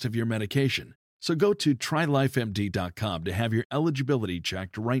the cost of your medication. So go to TryLifeMD.com to have your eligibility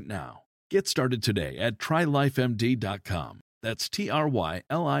checked right now. Get started today at TryLifeMD.com. That's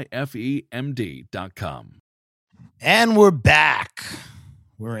TryLifeMD.com. And we're back.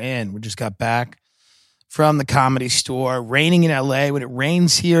 We're in. We just got back from the Comedy Store. Raining in LA. When it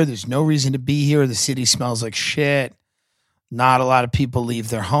rains here, there's no reason to be here. The city smells like shit. Not a lot of people leave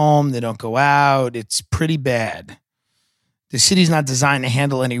their home. They don't go out. It's pretty bad. The city's not designed to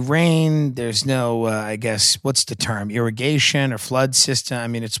handle any rain. There's no, I guess, what's the term? Irrigation or flood system. I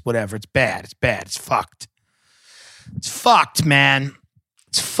mean, it's whatever. It's bad. It's bad. It's fucked. It's fucked, man.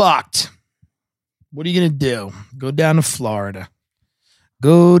 It's fucked. What are you going to do? Go down to Florida.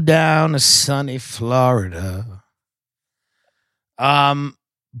 Go down to sunny Florida.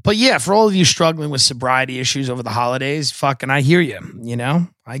 But yeah, for all of you struggling with sobriety issues over the holidays, fucking, I hear you. You know,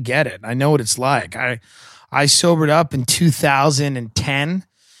 I get it. I know what it's like. I sobered up in 2010,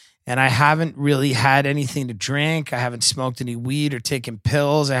 and I haven't really had anything to drink. I haven't smoked any weed or taken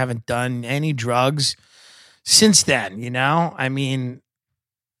pills. I haven't done any drugs since then. You know, I mean,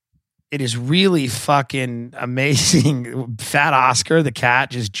 it is really fucking amazing. Fat Oscar, the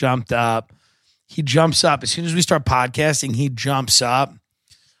cat, just jumped up. He jumps up as soon as we start podcasting. He jumps up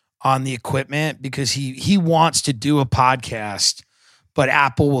on the equipment because he wants to do a podcast, but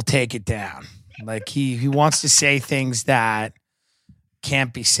Apple will take it down. Like he wants to say things that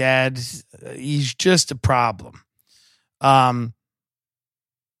can't be said. He's just a problem. When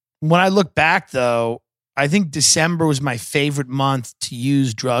I look back, though, I think December was my favorite month to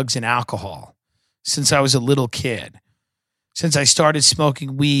use drugs and alcohol since I was a little kid. Since I started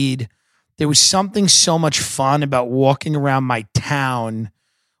smoking weed, there was something so much fun about walking around my town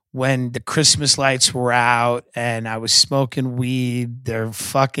when the Christmas lights were out and I was smoking weed. They're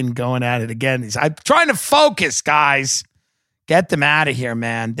fucking going at it again. I'm trying to focus, guys. Get them out of here,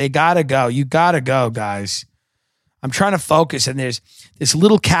 man. They gotta go. You gotta go, guys. I'm trying to focus, and there's this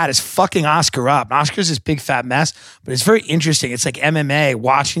little cat is fucking Oscar up. Oscar's this big fat mess, but it's very interesting. It's like MMA,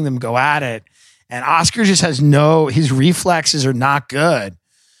 watching them go at it. And Oscar just has his reflexes are not good.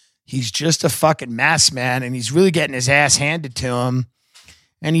 He's just a fucking mess, man. And he's really getting his ass handed to him.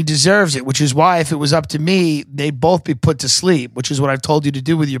 And he deserves it, which is why if it was up to me, they'd both be put to sleep, which is what I've told you to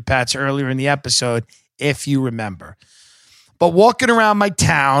do with your pets earlier in the episode, if you remember. But walking around my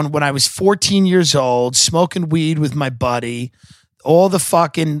town when I was 14 years old, smoking weed with my buddy, all the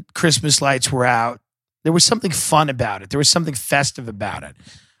fucking Christmas lights were out. There was something fun about it. There was something festive about it.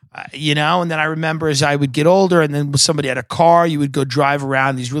 You know, and then I remember as I would get older and then somebody had a car, you would go drive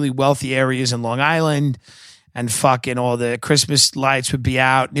around these really wealthy areas in Long Island and fucking all the Christmas lights would be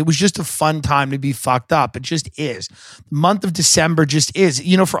out. And it was just a fun time to be fucked up. It just is. The month of December just is.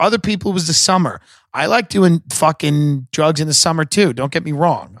 You know, for other people, it was the summer. I like doing fucking drugs in the summer too. Don't get me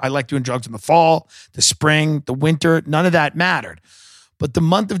wrong. I like doing drugs in the fall, the spring, the winter. None of that mattered. But the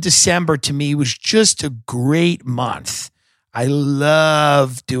month of December to me was just a great month. I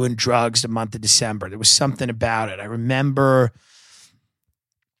love doing drugs the month of December. There was something about it. I remember,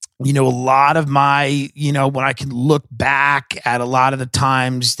 you know, a lot of my, you know, when I can look back at a lot of the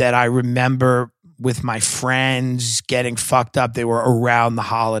times that I remember with my friends getting fucked up, they were around the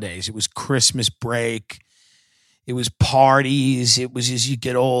holidays. It was Christmas break. It was parties. It was as you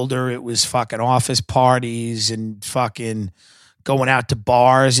get older, it was fucking office parties and fucking going out to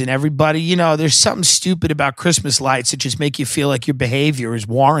bars and everybody, you know, there's something stupid about Christmas lights that just make you feel like your behavior is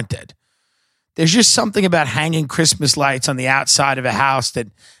warranted. There's just something about hanging Christmas lights on the outside of a house that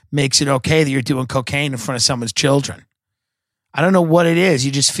makes it okay that you're doing cocaine in front of someone's children. I don't know what it is.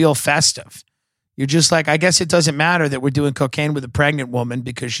 You just feel festive. You're just like, I guess it doesn't matter that we're doing cocaine with a pregnant woman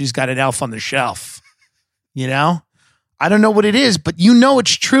because she's got an elf on the shelf. You know? I don't know what it is, but you know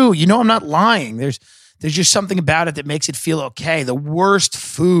it's true. You know I'm not lying. There's just something about it that makes it feel okay. The worst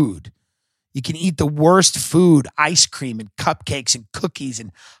food. You can eat the worst food, ice cream and cupcakes and cookies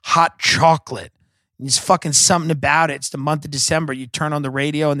and hot chocolate. And there's fucking something about it. It's the month of December. You turn on the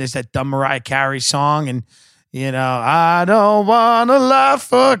radio and there's that dumb Mariah Carey song and, you know, I don't want to laugh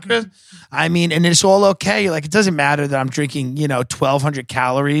for Christmas. I mean, and it's all okay. Like, it doesn't matter that I'm drinking, you know, 1,200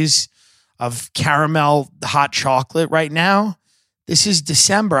 calories of caramel hot chocolate right now. This is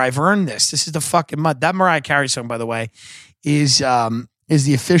December. I've earned this. This is the fucking month. That Mariah Carey song, by the way, is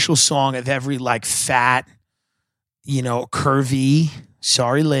the official song of every like fat, you know, curvy,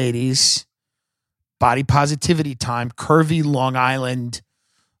 sorry ladies, body positivity time, curvy Long Island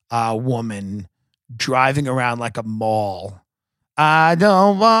woman driving around like a mall. I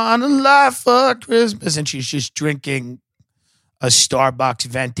don't want to laugh for Christmas. And she's just drinking a Starbucks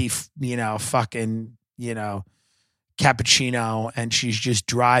venti, you know, fucking, you know, cappuccino, and she's just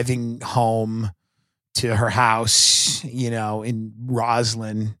driving home to her house, you know, in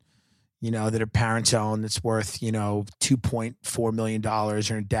Roslyn, you know, that her parents own, that's worth, you know, $2.4 million.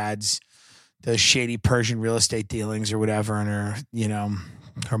 Her dad's the shady Persian real estate dealings or whatever. And her, you know,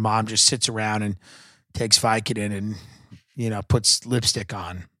 her mom just sits around and takes Vicodin and, you know, puts lipstick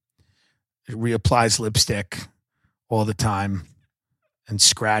on, reapplies lipstick all the time and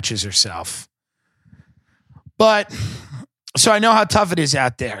scratches herself. But so I know how tough it is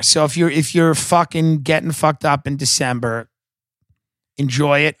out there. So if you're fucking getting fucked up in December,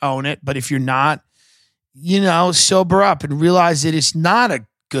 enjoy it, own it. But if you're not, you know, sober up and realize that it's not a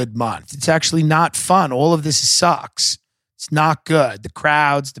good month. It's actually not fun. All of this sucks. It's not good. The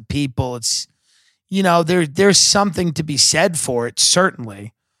crowds, the people, it's, there's something to be said for it,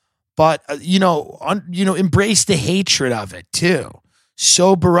 certainly. But, embrace the hatred of it too.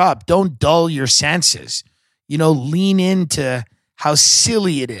 Sober up. Don't dull your senses. Lean into how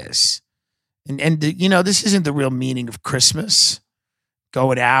silly it is. And this isn't the real meaning of Christmas.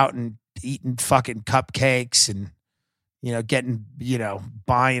 Going out and eating fucking cupcakes and,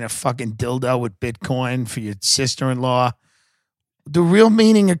 buying a fucking dildo with Bitcoin for your sister-in-law. The real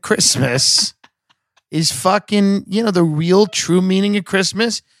meaning of Christmas is fucking, the real true meaning of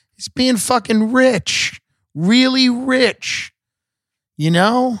Christmas is being fucking rich. Really rich.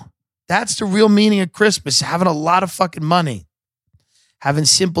 That's the real meaning of Christmas. Having a lot of fucking money. Having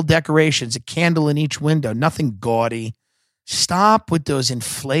simple decorations, a candle in each window, nothing gaudy. Stop with those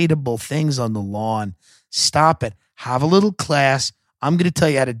inflatable things on the lawn. Stop it. Have a little class. I'm going to tell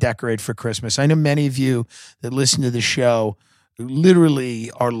you how to decorate for Christmas. I know many of you that listen to the show literally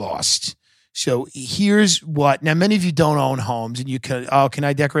are lost. So here's what. Now, many of you don't own homes and can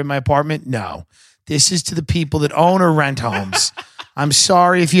I decorate my apartment? No. This is to the people that own or rent homes. I'm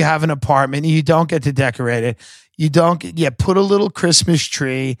sorry if you have an apartment and you don't get to decorate it. Put a little Christmas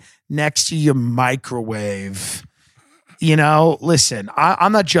tree next to your microwave. Listen,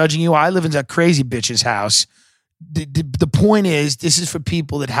 I'm not judging you. I live in a crazy bitch's house. The point is, this is for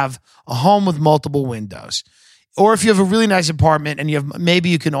people that have a home with multiple windows. Or if you have a really nice apartment and maybe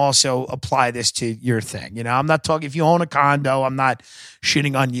you can also apply this to your thing. I'm not talking, if you own a condo, I'm not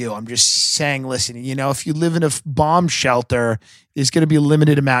shitting on you. I'm just saying, listen, if you live in a bomb shelter, there's going to be a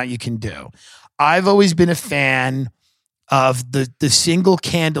limited amount you can do. I've always been a fan of the single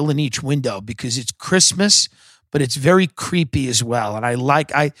candle in each window because it's Christmas, but it's very creepy as well.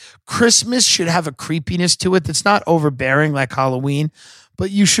 And Christmas should have a creepiness to it that's not overbearing like Halloween, but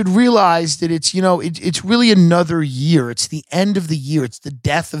you should realize that it's, it's really another year. It's the end of the year. It's the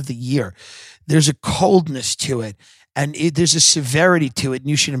death of the year. There's a coldness to it and there's a severity to it, and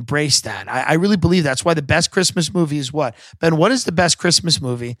you should embrace that. I really believe that's why the best Christmas movie is what? Ben, what is the best Christmas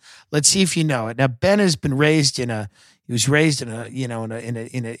movie? Let's see if you know it. Now, Ben has been raised in a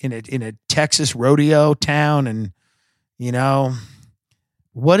Texas rodeo town, and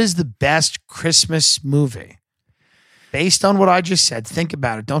what is the best Christmas movie? Based on what I just said, think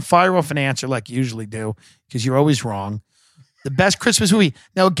about it. Don't fire off an answer like you usually do, because you're always wrong. The best Christmas movie.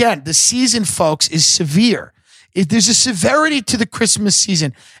 Now, again, the season, folks, is severe. There's a severity to the Christmas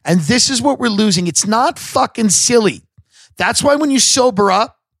season, and this is what we're losing. It's not fucking silly. That's why when you sober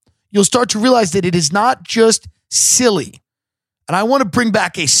up, you'll start to realize that it is not just silly. And I want to bring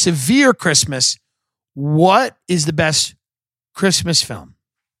back a severe Christmas. What is the best Christmas film?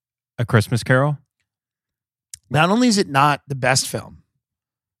 A Christmas Carol? Not only is it not the best film,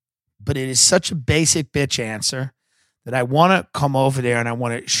 but it is such a basic bitch answer that I want to come over there and I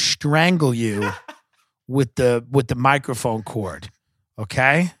want to strangle you with the microphone cord.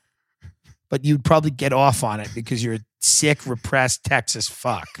 Okay? But you'd probably get off on it because you're a sick, repressed Texas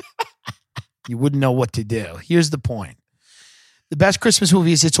fuck. You wouldn't know what to do. Here's the point. The best Christmas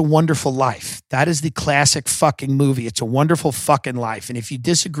movie is It's a Wonderful Life. That is the classic fucking movie. It's a wonderful fucking life. And if you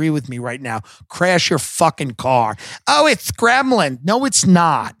disagree with me right now, crash your fucking car. Oh, it's Gremlin. No, it's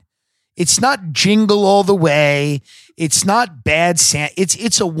not. It's not Jingle All the Way. It's not Bad Santa.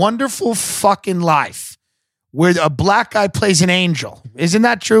 It's a wonderful fucking life where a black guy plays an angel. Isn't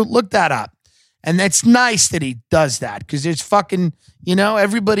that true? Look that up. And that's nice that he does that because there's fucking,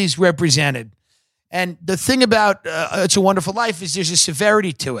 everybody's represented. And the thing about It's a Wonderful Life is there's a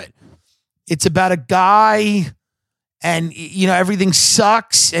severity to it. It's about a guy and, everything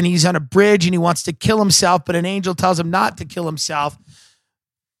sucks and he's on a bridge and he wants to kill himself, but an angel tells him not to kill himself.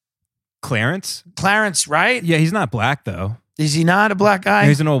 Clarence, right? Yeah, he's not black, though. Is he not a black guy? No,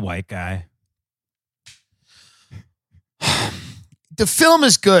 he's an old white guy. The film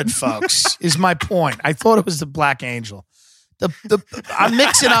is good, folks, is my point. I thought it was the Black Angel. I'm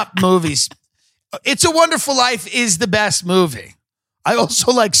mixing up movies. It's a Wonderful Life is the best movie. I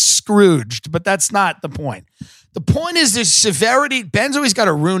also like Scrooged, but that's not the point. The point is there's severity. Ben's always got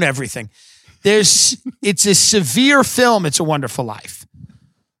to ruin everything. It's a severe film. It's a Wonderful Life.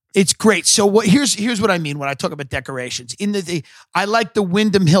 It's great. So here's what I mean when I talk about decorations. I like the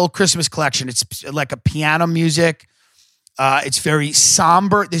Wyndham Hill Christmas collection. It's like a piano music. It's very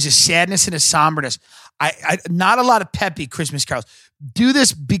somber. There's a sadness and a somberness. Not a lot of peppy Christmas carols. Do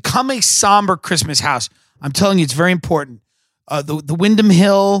this. Become a somber Christmas house. I'm telling you, it's very important. The Wyndham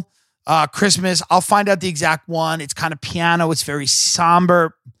Hill Christmas. I'll find out the exact one. It's kind of piano. It's very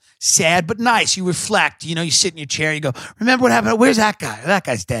somber. sad but nice. You reflect, you know, you sit in your chair, you go, remember what happened? Where's that guy? That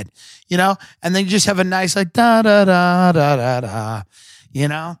guy's dead, you know? And then you just have a nice like da da da da da da, you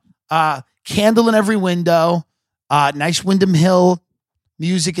know? Candle in every window, nice Wyndham Hill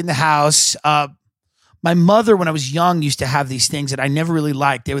music in the house. My mother, when I was young, used to have these things that I never really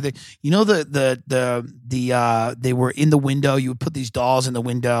liked. They were they were in the window. You would put these dolls in the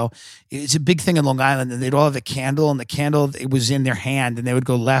window. It's a big thing in Long Island, and they'd all have a candle, and the candle, it was in their hand, and they would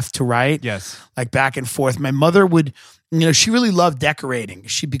go left to right, Yes. like back and forth. My mother would, you know, she really loved decorating.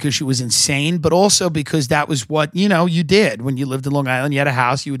 Because she was insane, but also because that was what, you know, you did when you lived in Long Island. You had a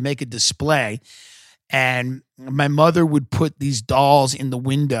house, you would make a display. And my mother would put these dolls in the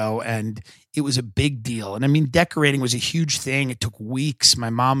window, and it was a big deal. And I mean, decorating was a huge thing. It took weeks. My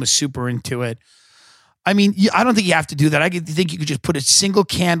mom was super into it. I mean, I don't think you have to do that. I think you could just put a single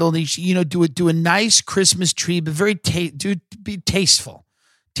candle, you know, do a nice Christmas tree, but be tasteful,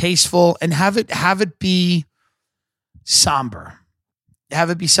 and have it be somber. Have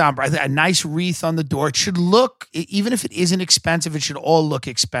it be somber. A nice wreath on the door. It should look, even if it isn't expensive, it should all look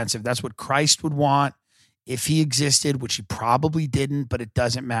expensive. That's what Christ would want if he existed, which he probably didn't, but it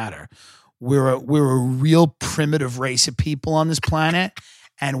doesn't matter. We're a real primitive race of people on this planet,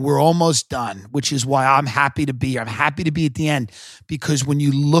 and we're almost done, which is why I'm happy to be here. I'm happy to be at the end, because when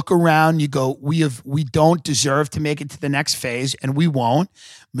you look around, you go, we don't deserve to make it to the next phase, and we won't.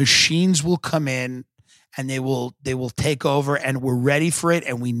 Machines will come in, and they will take over, and we're ready for it,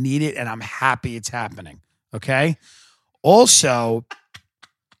 and we need it, and I'm happy it's happening. Okay? Also,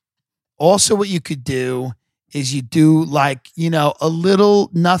 what you could do is you do, like, you know, a little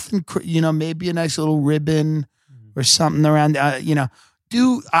nothing, you know, maybe a nice little ribbon or something around, you know,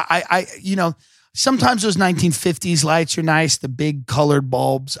 you know, sometimes those 1950s lights are nice, the big colored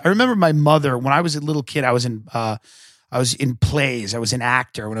bulbs. I remember my mother, when I was a little kid, I was in plays. I was an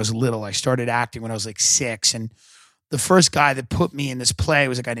actor when I was little. I started acting when I was like 6. And the first guy that put me in this play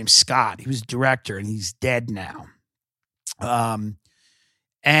was a guy named Scott. He was a director, and he's dead now.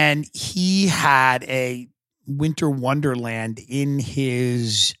 And he had a winter wonderland in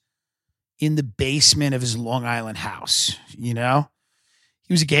the basement of his Long Island house, you know?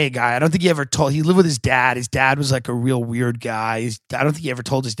 He was a gay guy. I don't think he ever told, he lived with his dad. His dad was like a real weird guy. I don't think he ever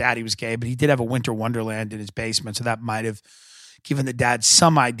told his dad he was gay, but he did have a winter wonderland in his basement. So that might have given the dad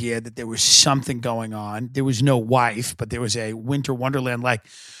some idea that there was something going on. There was no wife, but there was a winter wonderland. Like,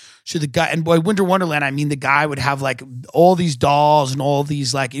 so the guy, and by winter wonderland, I mean, the guy would have like all these dolls and all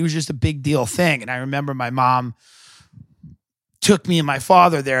these, like, it was just a big deal thing. And I remember my mom took me and my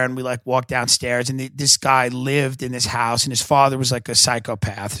father there, and we like walked downstairs, and this guy lived in this house, and his father was like a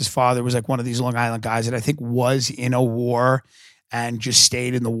psychopath. His father was like one of these Long Island guys that I think was in a war and just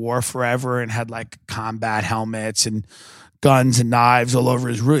stayed in the war forever and had like combat helmets and guns and knives all over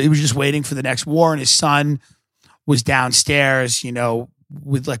his room. He was just waiting for the next war, and his son was downstairs, you know,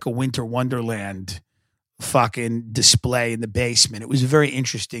 with like a winter wonderland fucking display in the basement. It was a very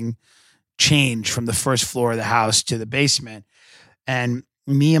interesting change from the first floor of the house to the basement. And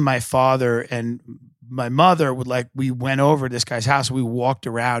me and my father and my mother we went over to this guy's house. We walked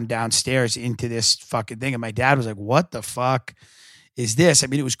around downstairs into this fucking thing. And my dad was like, what the fuck is this? I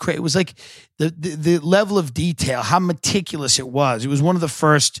mean, it was crazy. It was like the level of detail, how meticulous it was. It was one of the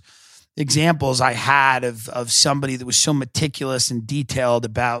first examples I had of somebody that was so meticulous and detailed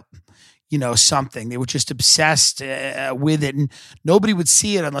about, you know, something. They were just obsessed with it, and nobody would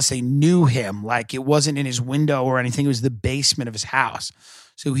see it unless they knew him. Like, it wasn't in his window or anything. It was the basement of his house.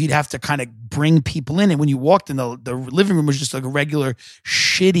 So he'd have to kind of bring people in. And when you walked in, the living room was just like a regular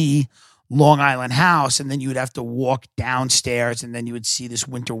shitty Long Island house. And then you would have to walk downstairs, and then you would see this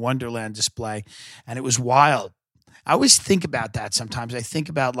winter wonderland display. And it was wild. I always think about that sometimes. I think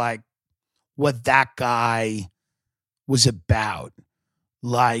about like what that guy was about,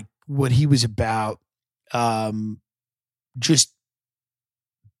 like what he was about, just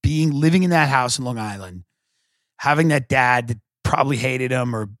living in that house in Long Island, having that dad that probably hated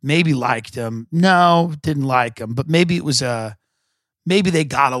him or maybe liked him. No, didn't like him, but maybe it was maybe they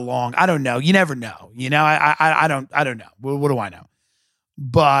got along. I don't know. You never know. You know, I don't know. What do I know?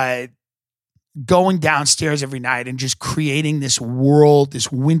 But going downstairs every night and just creating this world,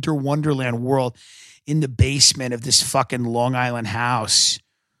 this winter wonderland world in the basement of this fucking Long Island house,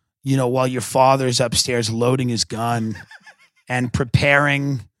 you know, while your father's upstairs loading his gun and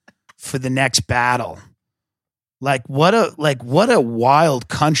preparing for the next battle. Like what a wild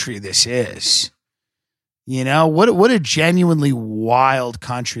country this is. You know, what a genuinely wild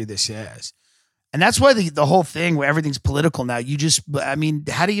country this is. And that's why the whole thing where everything's political now, how do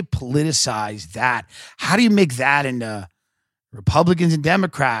you politicize that? How do you make that into Republicans and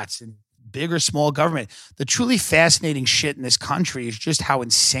Democrats and big or small government. The truly fascinating shit in this country is just how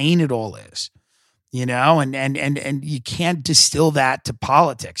insane it all is, you know, and you can't distill that to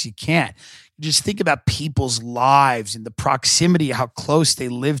politics. You can't. You just think about people's lives and the proximity, how close they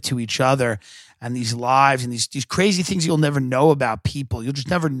live to each other, and these lives and these crazy things you'll never know about people. You'll just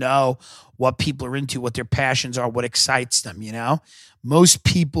never know what people are into, what their passions are, what excites them, you know? Most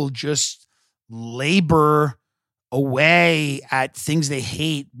people just labor away at things they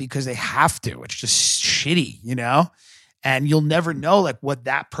hate because they have to. It's just shitty, you know? And you'll never know like what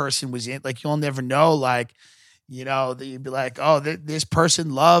that person was in. Like you'll never know like, you know, you'd be like, oh, this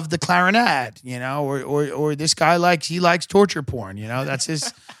person loved the clarinet, you know, or this guy likes torture porn, you know, that's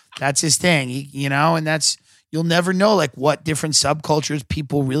his thing, you know, and you'll never know like what different subcultures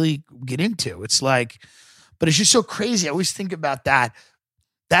people really get into. It's like, but it's just so crazy. I always think about that.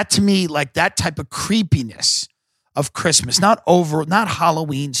 That to me, like that type of creepiness of Christmas, not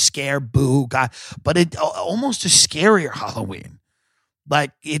Halloween scare, boo, God, but it almost a scarier Halloween.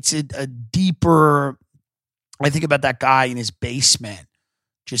 Like it's a deeper, I think about that guy in his basement,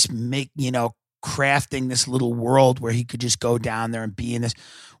 just crafting this little world where he could just go down there and be in this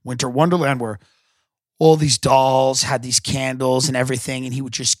winter wonderland where all these dolls had these candles and everything, and he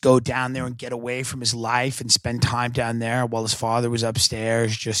would just go down there and get away from his life and spend time down there while his father was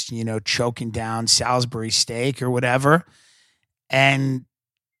upstairs just, you know, choking down Salisbury steak or whatever. And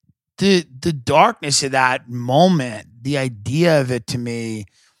the darkness of that moment, the idea of it to me,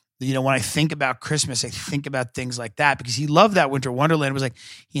 you know, when I think about Christmas, I think about things like that because he loved that winter wonderland. It was like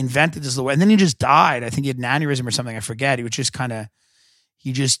he invented this little, and then he just died. I think he had an aneurysm or something. I forget. He was just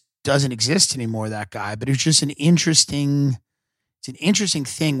he just doesn't exist anymore, that guy. But it was just an interesting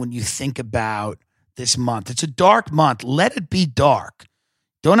thing when you think about this month. It's a dark month. Let it be dark.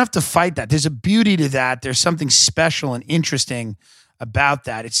 Don't have to fight that. There's a beauty to that. There's something special and interesting about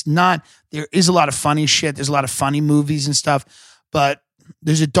that. It's not, there is a lot of funny shit. There's a lot of funny movies and stuff, but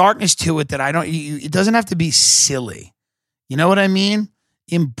there's a darkness to it that it doesn't have to be silly. You know what I mean?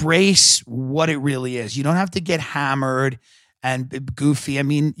 Embrace what it really is. You don't have to get hammered and goofy. I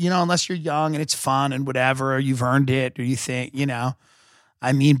mean, you know, unless you're young and it's fun and whatever, or you've earned it, or you think, you know,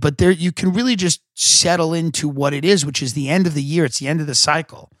 I mean, but there, you can really just settle into what it is, which is the end of the year. It's the end of the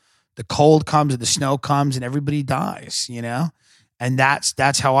cycle. The cold comes and the snow comes and everybody dies, you know? And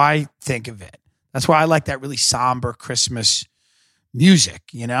that's how I think of it. That's why I like that really somber Christmas music,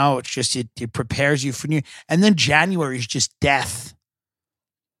 you know? It's just, it prepares you for new. And then January is just death.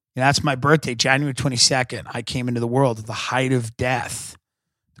 You know, that's my birthday, January 22nd. I came into the world at the height of death,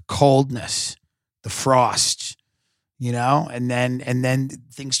 the coldness, the frost, you know, and then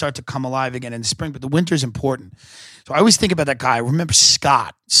things start to come alive again in the spring, but the winter's important. So I always think about that guy. I remember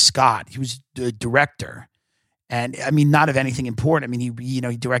Scott, he was the director. And I mean, not of anything important. I mean, he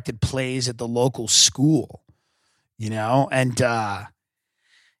directed plays at the local school, you know, and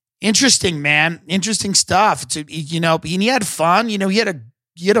interesting, man, interesting stuff. It's, you know, and he had fun, you know, he had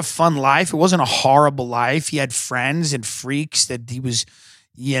a fun life. It wasn't a horrible life. He had friends and freaks that he was,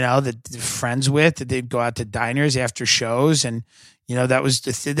 you know, that friends with, that they'd go out to diners after shows. And, you know, that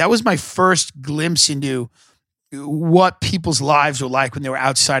was my first glimpse into what people's lives were like when they were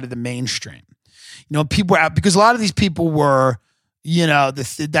outside of the mainstream. You know, people were out because a lot of these people were, you know,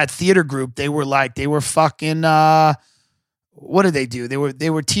 that theater group, they were fucking, what did they do? They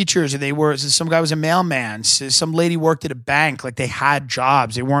were teachers, or some guy was a mailman. Some lady worked at a bank. Like they had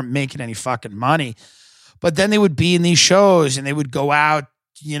jobs. They weren't making any fucking money. But then they would be in these shows and they would go out,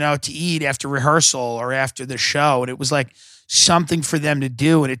 you know, to eat after rehearsal or after the show. And it was like something for them to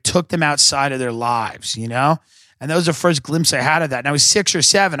do. And it took them outside of their lives, you know? And that was the first glimpse I had of that. And I was 6 or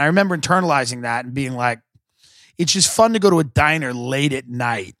 7. I remember internalizing that and being like, it's just fun to go to a diner late at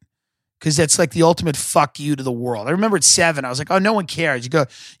night. Because that's like the ultimate fuck you to the world. I remember at 7, I was like, oh, no one cares. You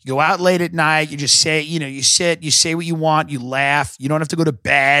go out late at night. You just say, you know, you sit, you say what you want. You laugh. You don't have to go to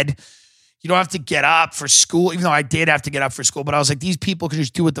bed. You don't have to get up for school, even though I did have to get up for school. But I was like, these people can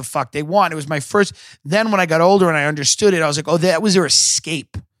just do what the fuck they want. It was my first. Then when I got older and I understood it, I was like, oh, that was their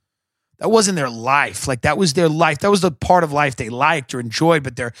escape. That wasn't their life. Like that was their life. That was the part of life they liked or enjoyed.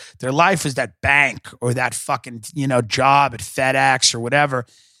 But their life was that bank or that fucking, you know, job at FedEx or whatever.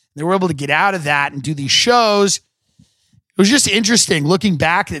 They were able to get out of that and do these shows. It was just interesting looking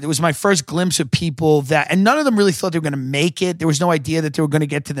back. It was my first glimpse of people and none of them really thought they were going to make it. There was no idea that they were going to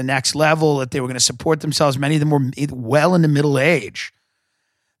get to the next level, that they were going to support themselves. Many of them were well into middle age.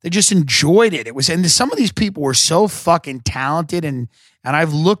 They just enjoyed it. And some of these people were so fucking talented. And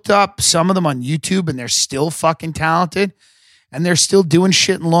I've looked up some of them on YouTube and they're still fucking talented and they're still doing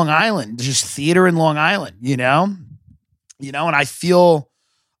shit in Long Island. There's just theater in Long Island, you know? you know, and I feel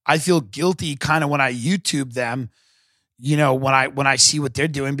guilty kind of when I YouTube them, you know, when I see what they're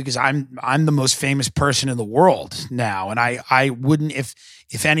doing, because I'm the most famous person in the world now. And I wouldn't,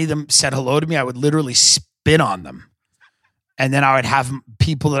 if any of them said hello to me, I would literally spit on them. And then I would have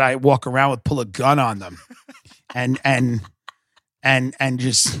people that I walk around with pull a gun on them and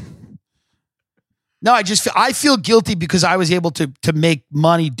just, no, I feel guilty because I was able to make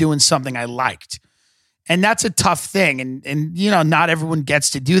money doing something I liked. And that's a tough thing. And, you know, not everyone gets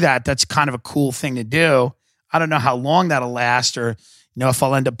to do that. That's kind of a cool thing to do. I don't know how long that'll last, or, you know, if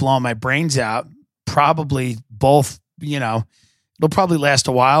I'll end up blowing my brains out. Probably both, you know, it'll probably last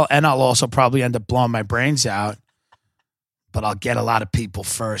a while, and I'll also probably end up blowing my brains out. But I'll get a lot of people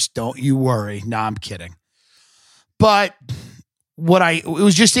first. Don't you worry. No, I'm kidding. But it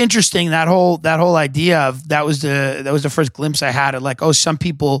was just interesting, that whole idea of that was the first glimpse I had of, like, oh, some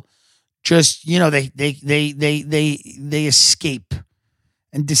people just, you know, they escape.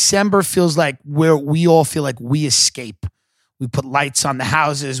 And December feels like where we all feel like we escape. We put lights on the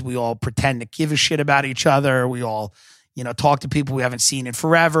houses. We all pretend to give a shit about each other. We all, you know, talk to people we haven't seen in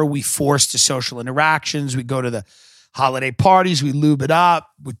forever. We force to social interactions. We go to the holiday parties. We lube it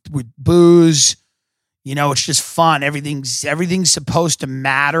up with booze. You know, it's just fun. Everything's supposed to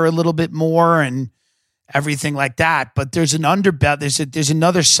matter a little bit more and everything like that. But there's an underbelly. There's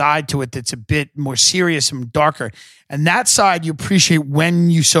another side to it that's a bit more serious and darker. And that side you appreciate when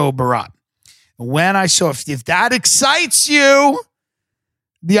you sober up. If that excites you,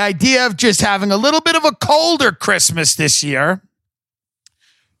 the idea of just having a little bit of a colder Christmas this year,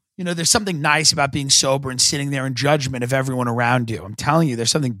 you know, there's something nice about being sober and sitting there in judgment of everyone around you. I'm telling you,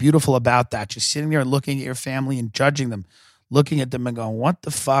 there's something beautiful about that. Just sitting there and looking at your family and judging them, looking at them and going, what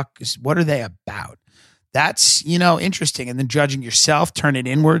the fuck what are they about? That's, you know, interesting. And then judging yourself, turn it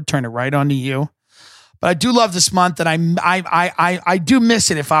inward, turn it right onto you. But I do love this month, and I do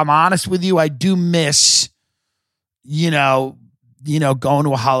miss it. If I'm honest with you, I do miss, you know, going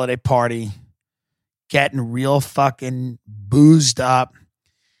to a holiday party, getting real fucking boozed up,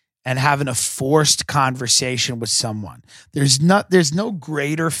 and having a forced conversation with someone. There's no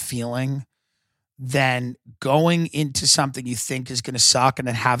greater feeling than going into something you think is going to suck and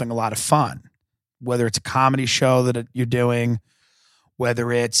then having a lot of fun. Whether it's a comedy show that you're doing,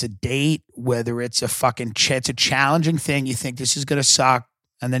 whether it's a date, whether it's a fucking it's a challenging thing. You think this is going to suck,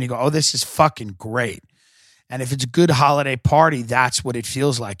 and then you go, oh, this is fucking great. And if it's a good holiday party, that's what it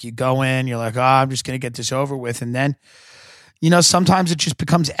feels like. You go in, you're like, oh, I'm just going to get this over with. And then, you know, sometimes it just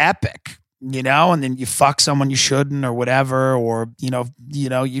becomes epic, you know, and then you fuck someone you shouldn't or whatever, or, you know,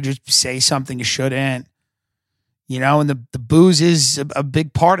 you just say something you shouldn't, you know, and the booze is a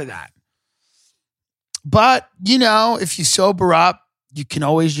big part of that. But, you know, if you sober up, you can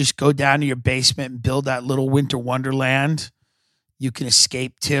always just go down to your basement and build that little winter wonderland you can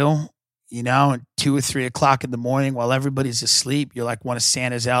escape to, you know, at 2 or 3 o'clock in the morning while everybody's asleep. You're like one of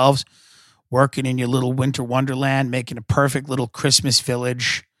Santa's elves working in your little winter wonderland, making a perfect little Christmas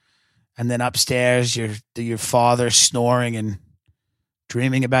village. And then upstairs, your father snoring and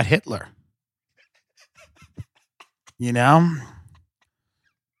dreaming about Hitler. You know?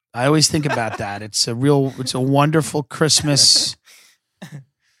 I always think about that. It's a wonderful Christmas.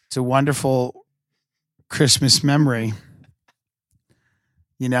 It's a wonderful Christmas memory.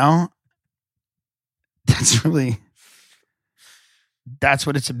 You know? That's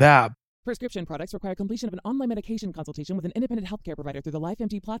what it's about. Prescription products require completion of an online medication consultation with an independent healthcare provider through the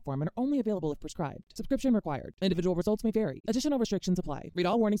LifeMD platform and are only available if prescribed. Subscription required. Individual results may vary. Additional restrictions apply. Read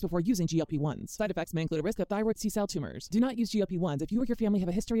all warnings before using GLP-1s. Side effects may include a risk of thyroid C-cell tumors. Do not use GLP-1s if you or your family have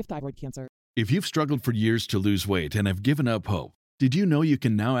a history of thyroid cancer. If you've struggled for years to lose weight and have given up hope, did you know you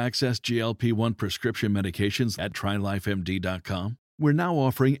can now access GLP-1 prescription medications at TryLifeMD.com? We're now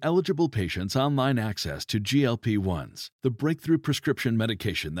offering eligible patients online access to GLP-1s, the breakthrough prescription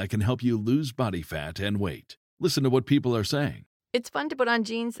medication that can help you lose body fat and weight. Listen to what people are saying. It's fun to put on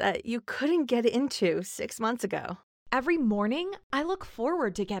jeans that you couldn't get into 6 months ago. Every morning, I look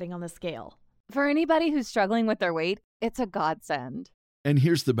forward to getting on the scale. For anybody who's struggling with their weight, it's a godsend. And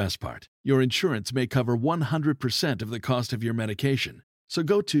here's the best part. Your insurance may cover 100% of the cost of your medication. So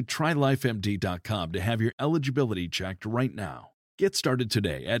go to TryLifeMD.com to have your eligibility checked right now. Get started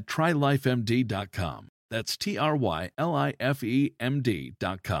today at TryLifeMD.com. That's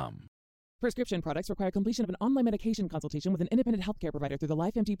TryLifeMD.com. Prescription products require completion of an online medication consultation with an independent healthcare provider through the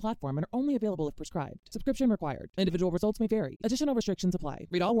LifeMD platform and are only available if prescribed. Subscription required. Individual results may vary. Additional restrictions apply.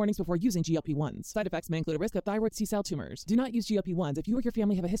 Read all warnings before using GLP-1s. Side effects may include a risk of thyroid C-cell tumors. Do not use GLP-1s if you or your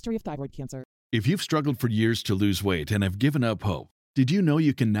family have a history of thyroid cancer. If you've struggled for years to lose weight and have given up hope, Did you know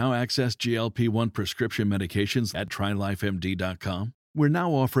you can now access GLP-1 prescription medications at TryLifeMD.com? We're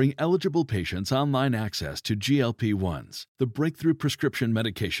now offering eligible patients online access to GLP-1s, the breakthrough prescription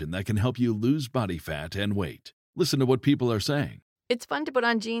medication that can help you lose body fat and weight. Listen to what people are saying. It's fun to put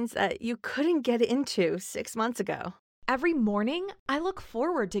on jeans that you couldn't get into 6 months ago. Every morning, I look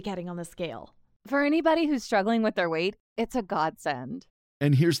forward to getting on the scale. For anybody who's struggling with their weight, it's a godsend.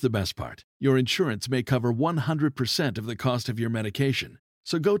 And here's the best part. Your insurance may cover 100% of the cost of your medication.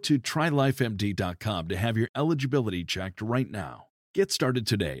 So go to TryLifeMD.com to have your eligibility checked right now. Get started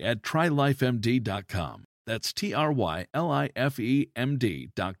today at TryLifeMD.com. That's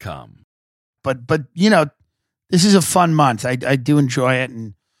TryLifeMD.com. But you know, this is a fun month. I do enjoy it,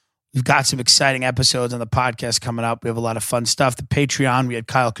 and we've got some exciting episodes on the podcast coming up. We have a lot of fun stuff. The Patreon, we had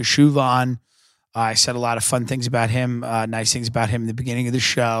Kyle Kashuva on. I said a lot of fun things about him, nice things about him in the beginning of the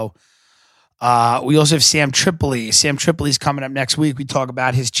show. We also have Sam Tripoli. Sam Tripoli's coming up next week. We talk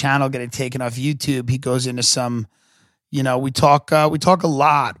about his channel getting taken off YouTube. He goes into some, we talk a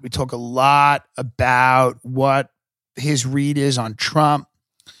lot. We talk a lot about what his read is on Trump,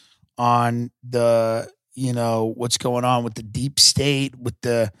 on the, what's going on with the deep state, with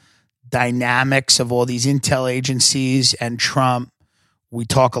the dynamics of all these intel agencies and Trump. We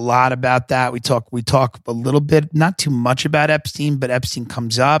talk a lot about that. We talk a little bit, not too much about Epstein, but Epstein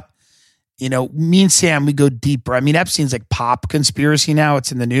comes up. Me and Sam, we go deeper. I mean, Epstein's like pop conspiracy now.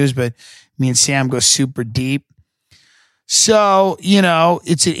 It's in the news, but me and Sam go super deep. So,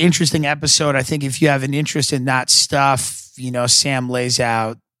 it's an interesting episode. I think if you have an interest in that stuff, Sam lays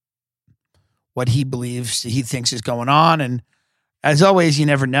out what he believes, he thinks is going on. And as always, you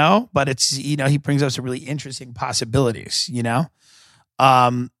never know, but it's, he brings up some really interesting possibilities,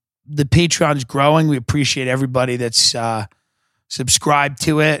 The Patreon's growing. We appreciate everybody that's subscribed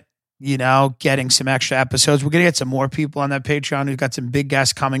to it, getting some extra episodes. We're going to get some more people on that Patreon. We've got some big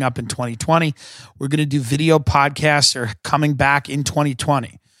guests coming up in 2020. We're going to do video podcasts are coming back in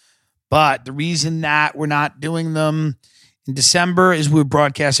 2020. But the reason that we're not doing them in December is we're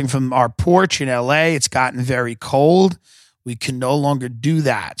broadcasting from our porch in LA. It's gotten very cold. We can no longer do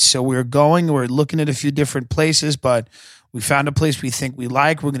that. So we're looking at a few different places, but we found a place we think we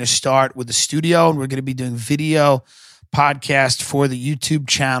like. We're going to start with the studio, and we're going to be doing video podcast for the YouTube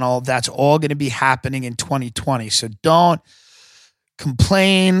channel. That's all going to be happening in 2020. So don't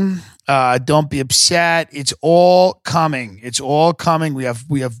complain. Don't be upset. It's all coming. It's all coming. We have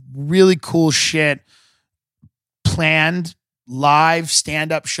really cool shit planned. Live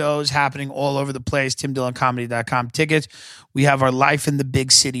stand-up shows happening all over the place. TimDillonComedy.com tickets. We have our Life in the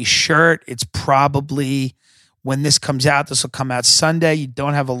Big City shirt. It's probably, when this comes out, this will come out Sunday. You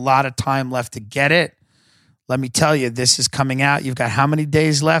don't have a lot of time left to get it. Let me tell you, this is coming out. You've got how many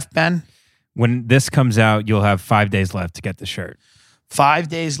days left, Ben? When this comes out, you'll have 5 days left to get the shirt. 5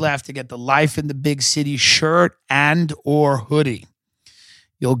 days left to get the Life in the Big City shirt and or hoodie.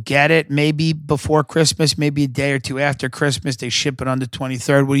 You'll get it maybe before Christmas, maybe a day or two after Christmas. They ship it on the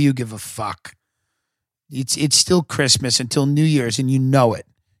 23rd. What do you give a fuck? It's still Christmas until New Year's, and you know it.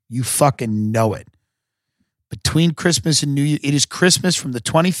 You fucking know it. Between Christmas and New Year, it is Christmas from the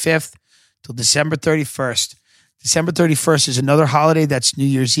 25th till December 31st. December 31st is another holiday. That's New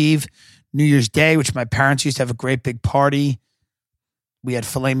Year's Eve, New Year's Day, which my parents used to have a great big party. We had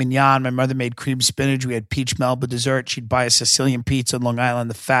filet mignon. My mother made cream spinach. We had peach Melba dessert. She'd buy a Sicilian pizza in Long Island,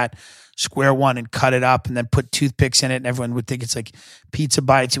 the fat square one, and cut it up and then put toothpicks in it. And everyone would think it's like pizza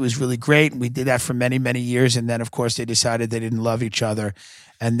bites. It was really great. And we did that for many, many years. And then, of course, they decided they didn't love each other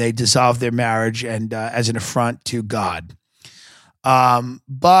and they dissolved their marriage and as an affront to God.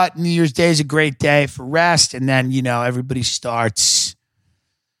 But New Year's Day is a great day for rest. And then, everybody starts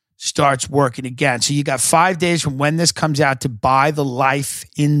working again. So you got 5 days from when this comes out to buy the Life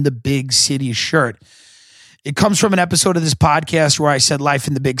in the Big City shirt. It comes from an episode of this podcast where I said Life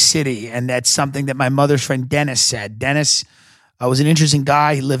in the Big City, and that's something that my mother's friend Dennis said. Dennis was an interesting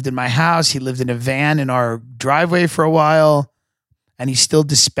guy. He lived in my house. He lived in a van in our driveway for a while, and he still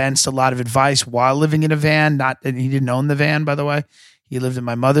dispensed a lot of advice while living in a van. Not that he didn't own the van, by the way. He lived in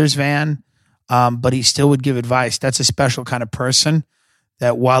my mother's van, but he still would give advice. That's a special kind of person.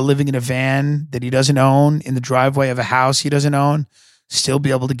 That while living in a van that he doesn't own, in the driveway of a house he doesn't own, still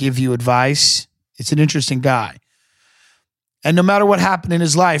be able to give you advice. It's an interesting guy. And no matter what happened in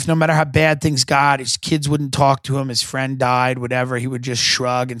his life, no matter how bad things got, his kids wouldn't talk to him, his friend died, whatever, he would just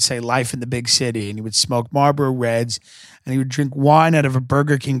shrug and say Life in the Big City. And he would smoke Marlboro Reds and he would drink wine out of a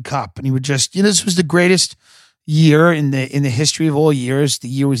Burger King cup. And he would just, this was the greatest year in the history of all years. The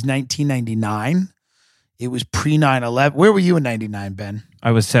year was 1999. It was pre 9/11. Where were you in 99, Ben?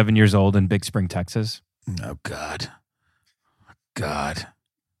 I was 7 years old in Big Spring, Texas. Oh, God. God.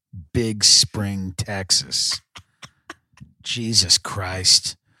 Big Spring, Texas. Jesus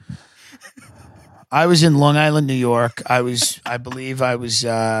Christ. I was in Long Island, New York. I believe I was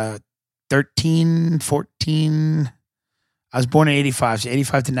 13, 14. I was born in 85, so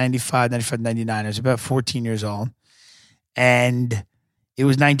 85 to 95, 95 to 99. I was about 14 years old. And it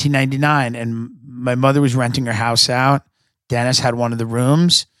was 1999, and my mother was renting her house out. Dennis had one of the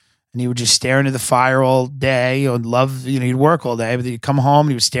rooms, and he would just stare into the fire all day. He'd work all day, but he'd come home,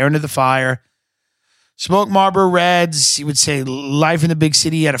 and he would stare into the fire, smoke Marlboro Reds. He would say, life in the big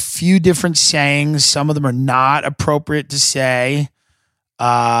city. He had a few different sayings. Some of them are not appropriate to say.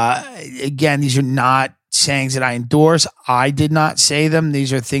 Again, these are not sayings that I endorse. I did not say them.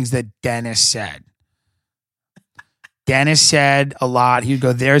 These are things that Dennis said. Dennis said a lot. He would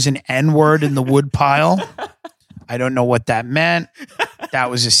go, there's an N-word in the wood pile. I don't know what that meant.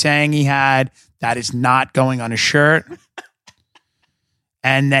 That was a saying he had. That is not going on a shirt.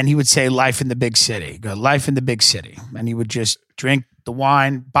 And then he would say, life in the big city. Go, life in the big city. And he would just drink the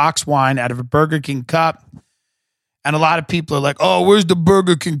wine, box wine out of a Burger King cup. And a lot of people are like, oh, where's the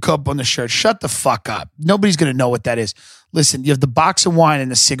Burger King cup on the shirt? Shut the fuck up. Nobody's going to know what that is. Listen, you have the box of wine and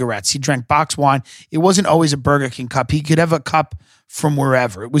the cigarettes. He drank box wine. It wasn't always a Burger King cup. He could have a cup from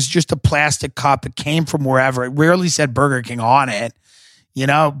wherever. It was just a plastic cup. It came from wherever. It rarely said Burger King on it. You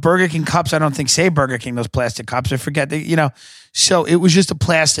know, Burger King cups, I don't think say Burger King, those plastic cups. I forget that, you know. So it was just a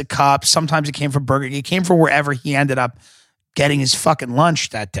plastic cup. Sometimes it came from Burger King. It came from wherever he ended up getting his fucking lunch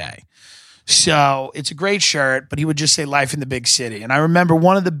that day. So it's a great shirt, but he would just say life in the big city. And I remember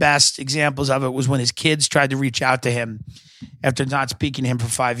one of the best examples of it was when his kids tried to reach out to him after not speaking to him for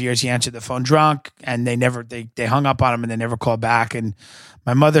 5 years. He answered the phone drunk, and they hung up on him, and they never called back. And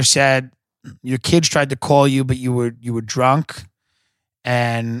my mother said, your kids tried to call you, but you were drunk.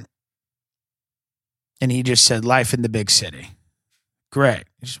 And he just said life in the big city. Great.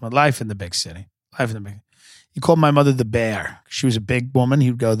 He just went life in the big city. Life in the big. He called my mother the bear. She was a big woman.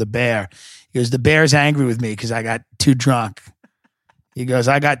 He would go, the bear. He goes, the bear's angry with me because I got too drunk. He goes,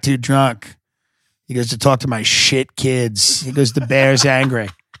 I got too drunk. He goes, to talk to my shit kids. He goes, the bear's angry.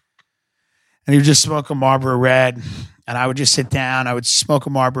 And he would just smoke a Marlboro Red. And I would just sit down. I would smoke a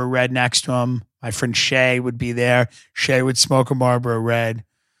Marlboro Red next to him. My friend Shay would be there. Shay would smoke a Marlboro Red.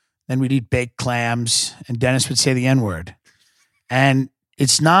 Then we'd eat baked clams. And Dennis would say the N-word. And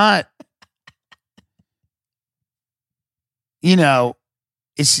it's not... it's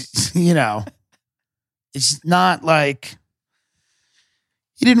not like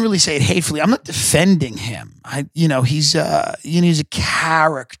he didn't really say it hatefully. I'm not defending him. He's a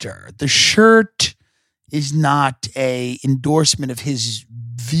character. The shirt is not a endorsement of his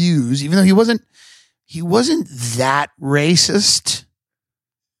views, even though he wasn't that racist.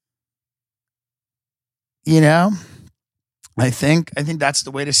 I think that's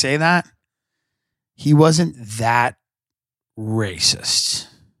the way to say that. He wasn't that racist.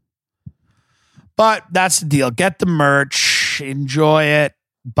 But that's the deal. Get the merch, enjoy it,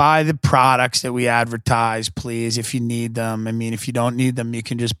 buy the products that we advertise, please, if you need them. I mean, if you don't need them, you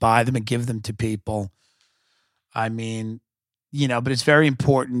can just buy them and give them to people. I mean, but it's very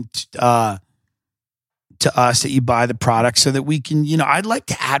important to us that you buy the products so that we can, I'd like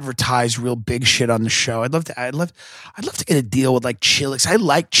to advertise real big shit on the show. I'd love to get a deal with like Chili's. I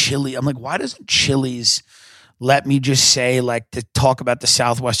like Chili. I'm like, why doesn't Chili's let me just say, like, to talk about the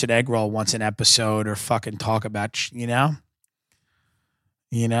Southwestern egg roll once an episode, or fucking talk about, I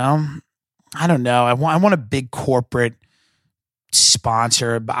don't know. I want a big corporate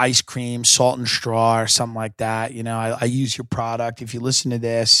sponsor, ice cream, Salt and Straw, or something like that. I use your product. If you listen to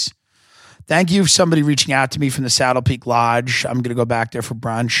this, thank you for somebody reaching out to me from the Saddle Peak Lodge. I'm going to go back there for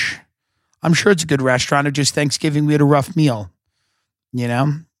brunch. I'm sure it's a good restaurant. Or just Thanksgiving, we had a rough meal,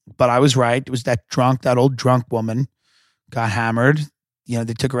 But I was right. It was that old drunk woman got hammered.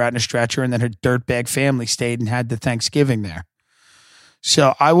 They took her out in a stretcher, and then her dirtbag family stayed and had the Thanksgiving there.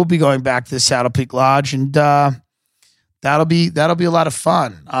 So I will be going back to the Saddle Peak Lodge, and that'll be a lot of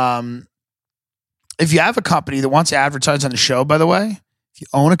fun. If you have a company that wants to advertise on the show, by the way, if you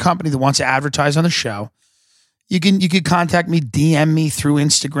own a company that wants to advertise on the show, you can contact me, DM me through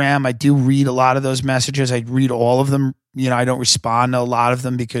Instagram. I do read a lot of those messages. I read all of them. I don't respond to a lot of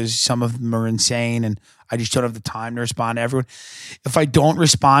them because some of them are insane and I just don't have the time to respond to everyone. If I don't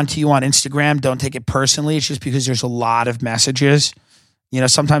respond to you on Instagram, don't take it personally. It's just because there's a lot of messages.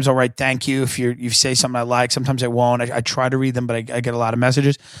 Sometimes I'll write thank you if you say something I like. Sometimes I won't. I try to read them, but I get a lot of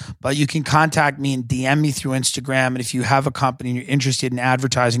messages. But you can contact me and DM me through Instagram. And if you have a company and you're interested in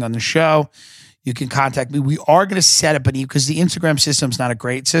advertising on the show, you can contact me. We are going to set up an email because the Instagram system is not a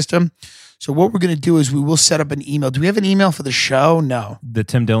great system. So what we're going to do is we will set up an email. Do we have an email for the show? No. The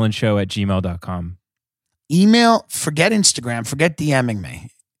Tim Dillon Show at gmail.com. Email, forget Instagram, forget DMing me.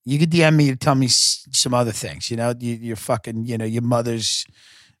 You could DM me to tell me some other things. You're fucking, your mother's,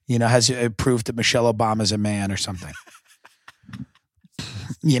 has approved that Michelle Obama's a man or something.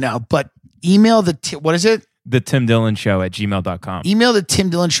 But email what is it? The Tim Dillon Show at gmail.com. Email the Tim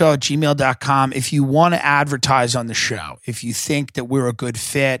Dillon Show at gmail.com if you want to advertise on the show. If you think that we're a good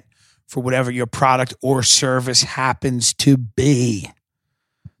fit for whatever your product or service happens to be.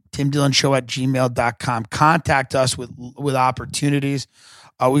 Tim Dillon Show at gmail.com. Contact us with opportunities.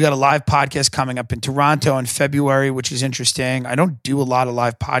 We got a live podcast coming up in Toronto in February, which is interesting. I don't do a lot of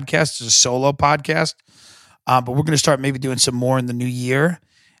live podcasts. It's a solo podcast. But we're going to start maybe doing some more in the new year.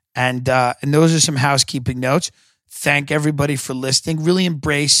 And those are some housekeeping notes. Thank everybody for listening. Really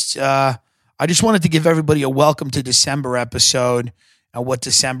embraced. I just wanted to give everybody a welcome to December episode and what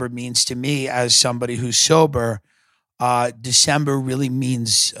December means to me as somebody who's sober. December really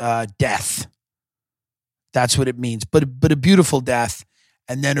means death. That's what it means. But a beautiful death,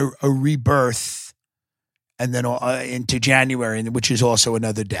 and then a rebirth, and then into January, which is also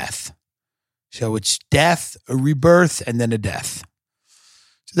another death. So it's death, a rebirth, and then a death.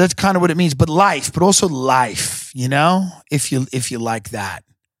 So that's kind of what it means. But life, but also life, if you like that.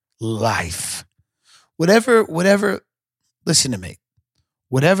 Life. Whatever, listen to me.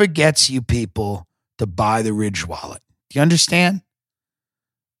 Whatever gets you people to buy the Ridge wallet. Do you understand?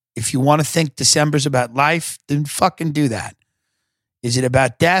 If you want to think December's about life, then fucking do that. Is it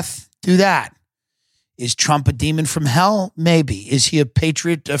about death? Do that. Is Trump a demon from hell? Maybe. Is he a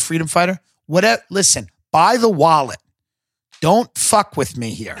patriot, a freedom fighter? Whatever. Listen, buy the wallet. Don't fuck with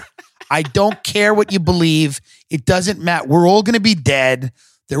me here. I don't care what you believe. It doesn't matter. We're all going to be dead.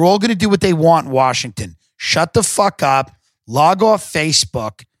 They're all going to do what they want in Washington. Shut the fuck up. Log off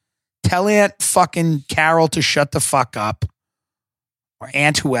Facebook. Tell Aunt fucking Carol to shut the fuck up. Or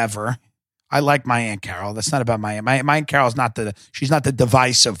Aunt whoever. I like my Aunt Carol. That's not about my Aunt. My Aunt Carol's she's not the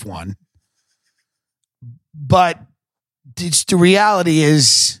divisive one. But the reality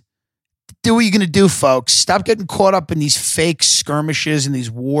is, do what you're going to do, folks. Stop getting caught up in these fake skirmishes and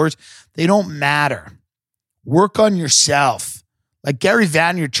these wars. They don't matter. Work on yourself. Like Gary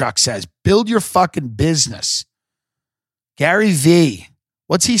Vaynerchuk says, build your fucking business. Gary V.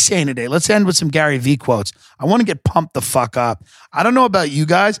 What's he saying today? Let's end with some Gary V quotes. I want to get pumped the fuck up. I don't know about you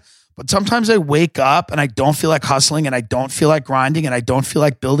guys, but sometimes I wake up and I don't feel like hustling and I don't feel like grinding and I don't feel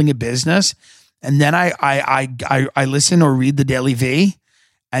like building a business. And then I listen or read the Daily V.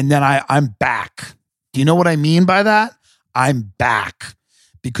 And then I'm back. Do you know what I mean by that? I'm back.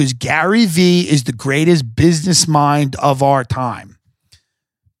 Because Gary V is the greatest business mind of our time.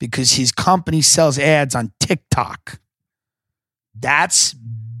 Because his company sells ads on TikTok. That's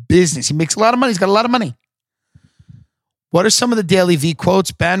business. He makes a lot of money. He's got a lot of money. What are some of the Daily V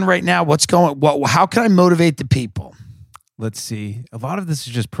quotes, Ben, right now? How can I motivate the people? Let's see. A lot of this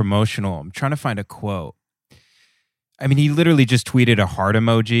is just promotional. I'm trying to find a quote. I mean, he literally just tweeted a heart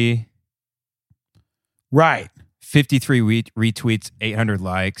emoji. Right. 53 retweets, 800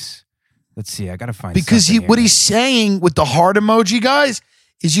 likes. Let's see. I got to find because what he's saying with the heart emoji, guys,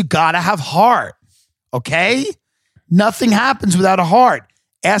 is you got to have heart. Okay? Nothing happens without a heart.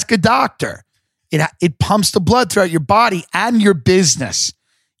 Ask a doctor. It pumps the blood throughout your body and your business.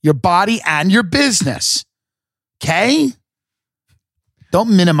 Your body and your business. Okay?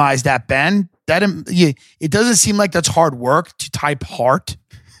 Don't minimize that, Ben. It doesn't seem like that's hard work to type heart,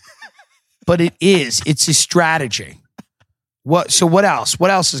 but it is. It's a strategy. So what else?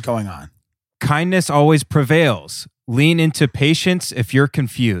 What else is going on? Kindness always prevails. Lean into patience if you're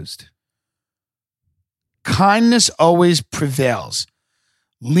confused. Kindness always prevails.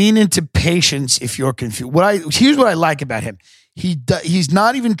 Lean into patience if you're confused. Here's what I like about him. He's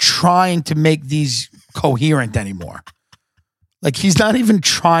not even trying to make these coherent anymore. Like, he's not even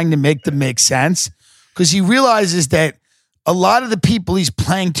trying to make them make sense because he realizes that a lot of the people he's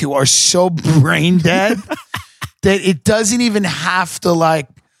playing to are so brain dead that it doesn't even have to, like,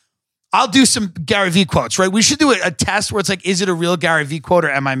 I'll do some Gary V quotes, right? We should do a test where it's like, is it a real Gary V quote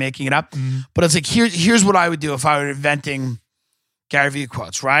or am I making it up? Mm-hmm. But it's like, here's what I would do if I were inventing Gary V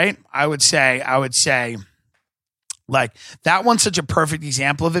quotes, right? I would say, like, that one's such a perfect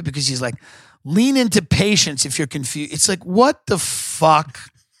example of it because he's like, lean into patience if you're confused. It's like, what the fuck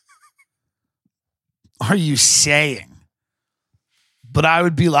are you saying? But I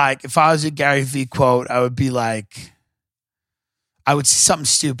would be like, if I was a Gary V quote, I would say something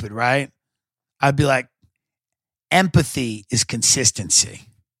stupid, right? I'd be like, empathy is consistency.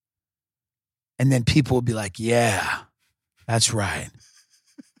 And then people would be like, yeah, that's right.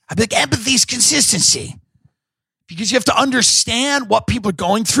 I'd be like, empathy is consistency. Because you have to understand what people are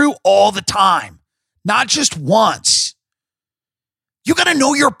going through all the time, not just once. You got to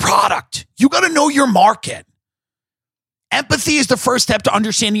know your product. You got to know your market. Empathy is the first step to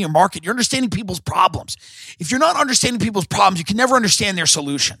understanding your market. You're understanding people's problems. If you're not understanding people's problems, you can never understand their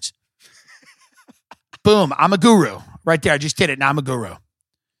solutions. Boom, I'm a guru. Right there, I just did it. Now I'm a guru.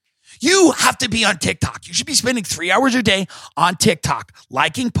 You have to be on TikTok. You should be spending 3 hours a day on TikTok,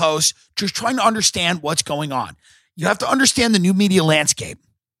 liking posts, just trying to understand what's going on. You have to understand the new media landscape,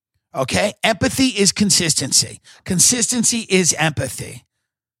 okay? Empathy is consistency. Consistency is empathy.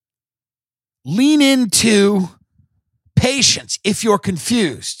 Lean into patience if you're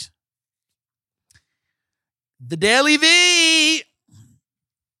confused. The Daily V.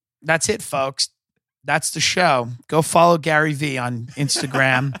 That's it, folks. That's the show. Go follow Gary V on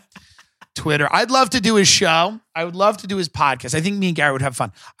Instagram, Twitter. I'd love to do his show. I would love to do his podcast. I think me and Gary would have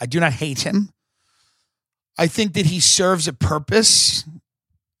fun. I do not hate him. I think that he serves a purpose.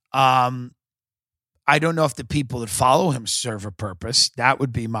 I don't know if the people that follow him serve a purpose. That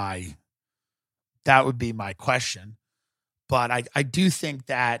would be my question. But I do think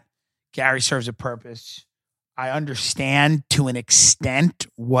that Gary serves a purpose. I understand to an extent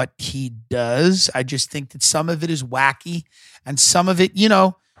what he does. I just think that some of it is wacky and some of it,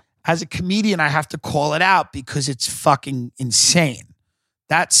 as a comedian, I have to call it out because it's fucking insane.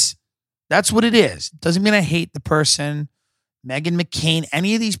 That's what it is. It doesn't mean I hate the person, Meghan McCain,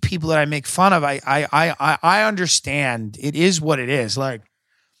 any of these people that I make fun of. I understand it is what it is. Like,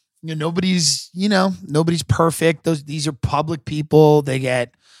 nobody's perfect. These are public people. They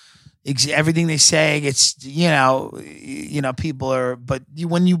get everything they say. It's people are. But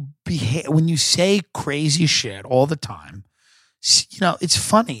when you say crazy shit all the time, it's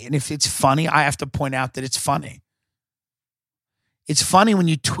funny. And if it's funny, I have to point out that it's funny. It's funny when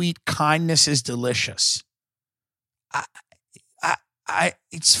you tweet kindness is delicious.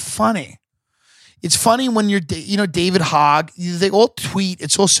 It's funny. It's funny when you're, David Hogg, they all tweet.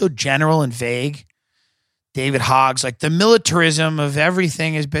 It's all so general and vague. David Hogg's like, the militarism of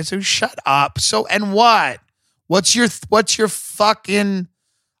everything is bad. So shut up. So, and what? What's your fucking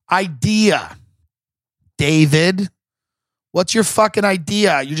idea, David? What's your fucking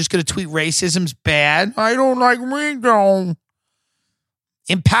idea? You're just going to tweet racism's bad? I don't like me, though.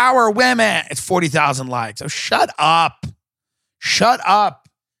 Empower women. It's 40,000 likes. Oh, shut up. Shut up,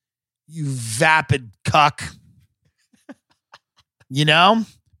 you vapid cuck. Be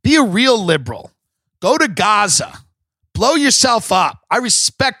a real liberal. Go to Gaza. Blow yourself up. I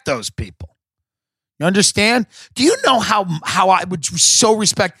respect those people. You understand? Do you know how I would so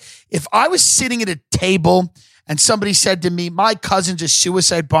respect if I was sitting at a table and somebody said to me, my cousin's a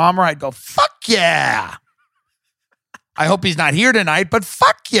suicide bomber? I'd go, fuck yeah. I hope he's not here tonight, but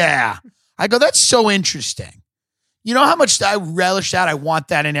fuck yeah. I go, that's so interesting. You know how much I relish that? I want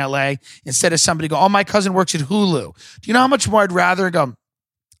that in LA instead of somebody go, oh, my cousin works at Hulu. Do you know how much more I'd rather go?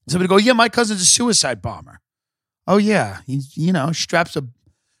 Somebody go, yeah, my cousin's a suicide bomber. Oh yeah, he's strapped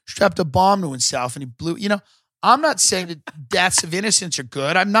a bomb to himself and he blew. I'm not saying that deaths of innocents are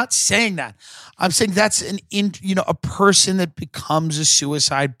good. I'm not saying that. I'm saying that's a person that becomes a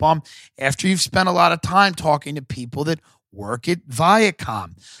suicide bomb after you've spent a lot of time talking to people that work at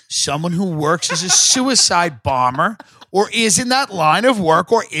Viacom. Someone who works as a suicide bomber or is in that line of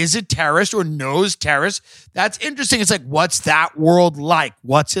work or is a terrorist or knows terrorists. That's interesting. It's like, what's that world like?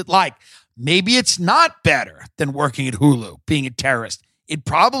 What's it like? Maybe it's not better than working at Hulu, being a terrorist. It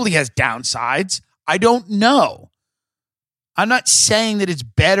probably has downsides. I don't know. I'm not saying that it's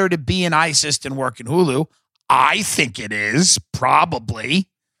better to be in ISIS than work in Hulu. I think it is, probably.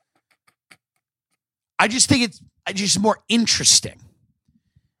 I just think it's just more interesting,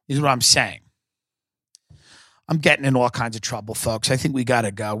 is what I'm saying. I'm getting in all kinds of trouble, folks. I think we got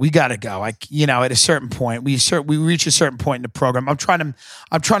to go. At a certain point, we reach a certain point in the program. I'm trying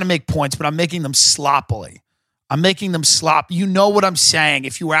to make points, but I'm making them sloppily. You know what I'm saying.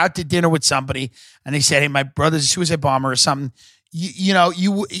 If you were out to dinner with somebody and they said, hey, my brother's a suicide bomber or something,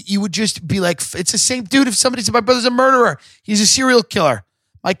 you would just be like, it's the same dude. If somebody said, my brother's a murderer, he's a serial killer,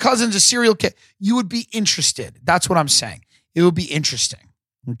 my cousin's a serial killer, you would be interested. That's what I'm saying. It would be interesting.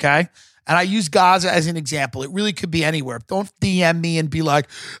 Okay. And I use Gaza as an example. It really could be anywhere. Don't DM me and be like,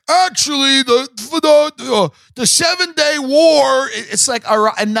 actually, the 7-day war, it's like,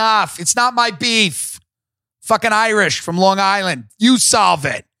 enough. It's not my beef. Fucking Irish from Long Island. You solve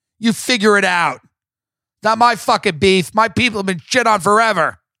it. You figure it out. Not my fucking beef. My people have been shit on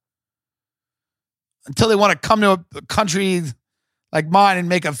forever. Until they want to come to a country like mine and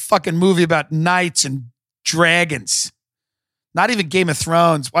make a fucking movie about knights and dragons. Not even Game of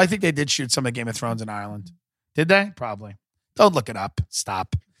Thrones. Well, I think they did shoot some of Game of Thrones in Ireland. Did they? Probably. Don't look it up.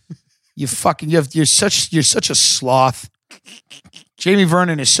 Stop. You're such a sloth. Jamie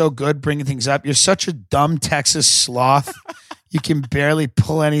Vernon is so good bringing things up. You're such a dumb Texas sloth. You can barely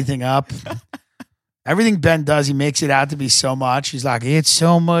pull anything up. Everything Ben does, he makes it out to be so much. He's like, it's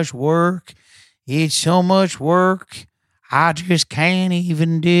so much work. It's so much work. I just can't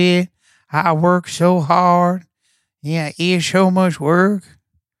even do it. I work so hard. Yeah, it's so much work.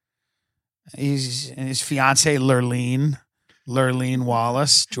 His fiance, Lurleen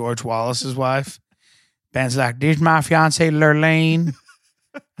Wallace, George Wallace's wife. Ben's like, this is my fiance, Lurleen.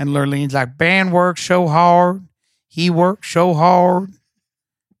 And Lurleen's like, Ben works so hard. He works so hard.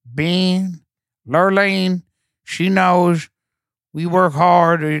 Ben, Lurleen, she knows we work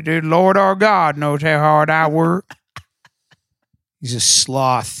hard. The Lord our God knows how hard I work. He's a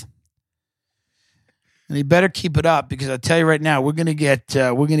sloth. And he better keep it up because I tell you right now, we're gonna get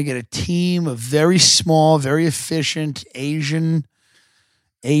a team of very small, very efficient Asians,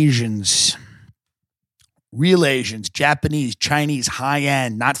 real Asians, Japanese, Chinese, high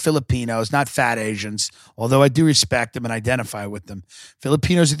end, not Filipinos, not fat Asians. Although I do respect them and identify with them.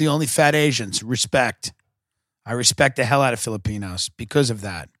 Filipinos are the only fat Asians. Respect. I respect the hell out of Filipinos because of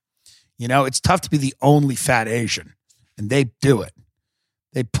that. You know, it's tough to be the only fat Asian, and they do it.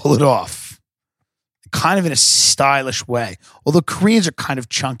 They pull it off. Kind of in a stylish way. Although Koreans are kind of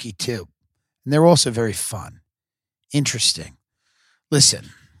chunky too. And they're also very fun. Interesting. Listen.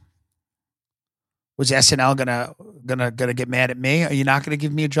 Was SNL gonna get mad at me? Are you not gonna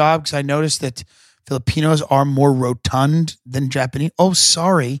give me a job? Because I noticed that Filipinos are more rotund than Japanese. Oh,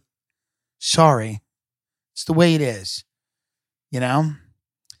 sorry. It's the way it is. You know?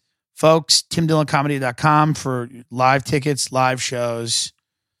 Folks, TimDillonComedy.com for live tickets, live shows.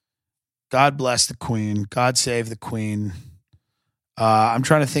 God bless the Queen. God save the Queen. I'm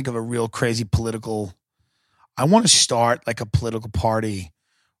trying to think of a real crazy political. I want to start like a political party,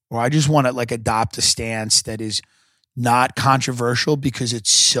 or I just want to like adopt a stance that is not controversial because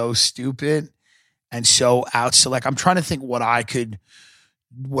it's so stupid and so out. So like I'm trying to think what I could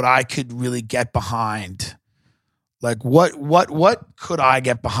really get behind. Like what could I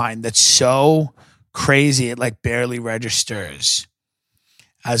get behind that's so crazy it like barely registers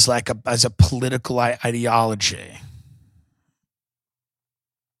as a political ideology.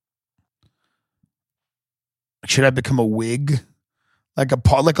 Should I become a Whig? Like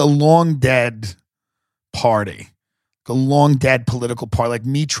a long dead party, a long dead political party, like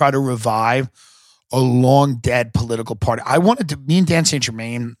me try to revive a long dead political party. Me and Dan St.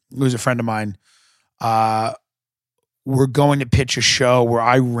 Germain, who was a friend of mine, we're going to pitch a show where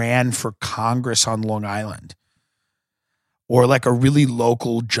I ran for Congress on Long Island. Or like a really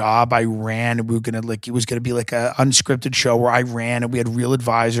local job I ran, and it was gonna be like a unscripted show where I ran and we had real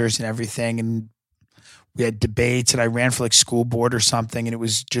advisors and everything, and we had debates, and I ran for like school board or something, and it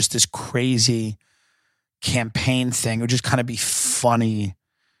was just this crazy campaign thing. It would just kind of be funny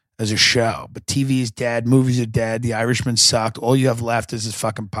as a show. But TV is dead, movies are dead, The Irishman sucked. All you have left is this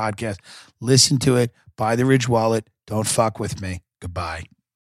fucking podcast. Listen to it, buy the Ridge wallet, don't fuck with me. Goodbye.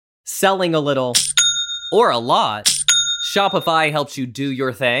 Selling a little or a lot. Shopify helps you do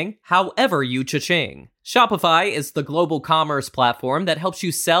your thing, however you cha-ching. Shopify is the global commerce platform that helps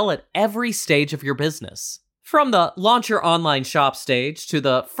you sell at every stage of your business. From the launch your online shop stage to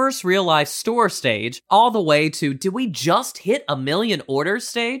the first real-life store stage, all the way to did we just hit 1 million orders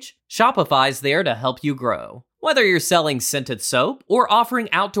stage? Shopify's there to help you grow. Whether you're selling scented soap or offering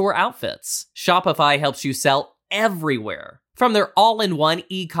outdoor outfits, Shopify helps you sell everywhere. From their all-in-one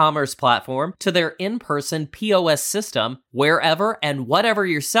e-commerce platform to their in-person POS system, wherever and whatever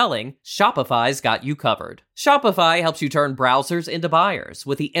you're selling, Shopify's got you covered. Shopify helps you turn browsers into buyers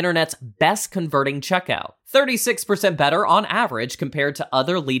with the internet's best converting checkout, 36% better on average compared to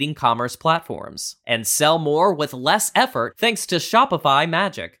other leading commerce platforms. And sell more with less effort thanks to Shopify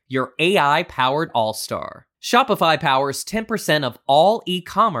Magic, your AI-powered all-star. Shopify powers 10% of all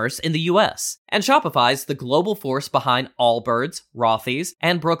e-commerce in the US, and Shopify's the global force behind Allbirds, Rothy's,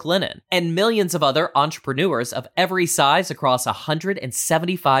 and Brooklinen, and millions of other entrepreneurs of every size across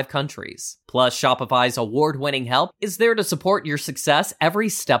 175 countries. Plus, Shopify's award-winning help is there to support your success every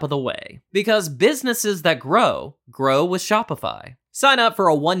step of the way. Because businesses that grow with Shopify. Sign up for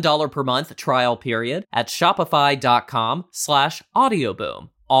a $1 per month trial period at shopify.com/audioboom,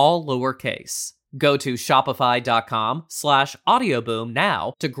 all lowercase. Go to shopify.com/audioboom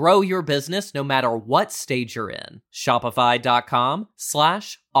now to grow your business no matter what stage you're in.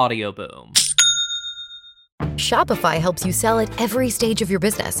 Shopify.com/audioboom. Shopify helps you sell at every stage of your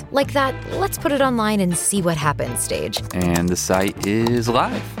business. Like that, let's put it online and see what happens stage. And the site is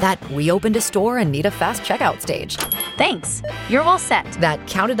live. That we opened a store and need a fast checkout stage. Thanks. You're all set. That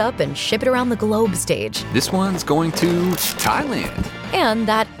count it up and ship it around the globe stage. This one's going to Thailand. And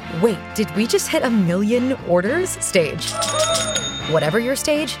that, wait, did we just hit 1 million orders stage? Whatever your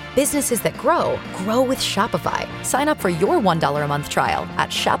stage, businesses that grow with Shopify. Sign up for your $1 a month trial at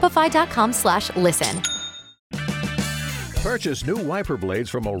shopify.com/listen. Purchase new wiper blades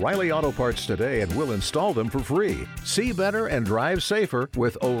from O'Reilly Auto Parts today and we'll install them for free. See better and drive safer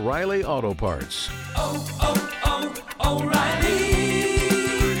with O'Reilly Auto Parts.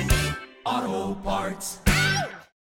 O'Reilly Auto Parts.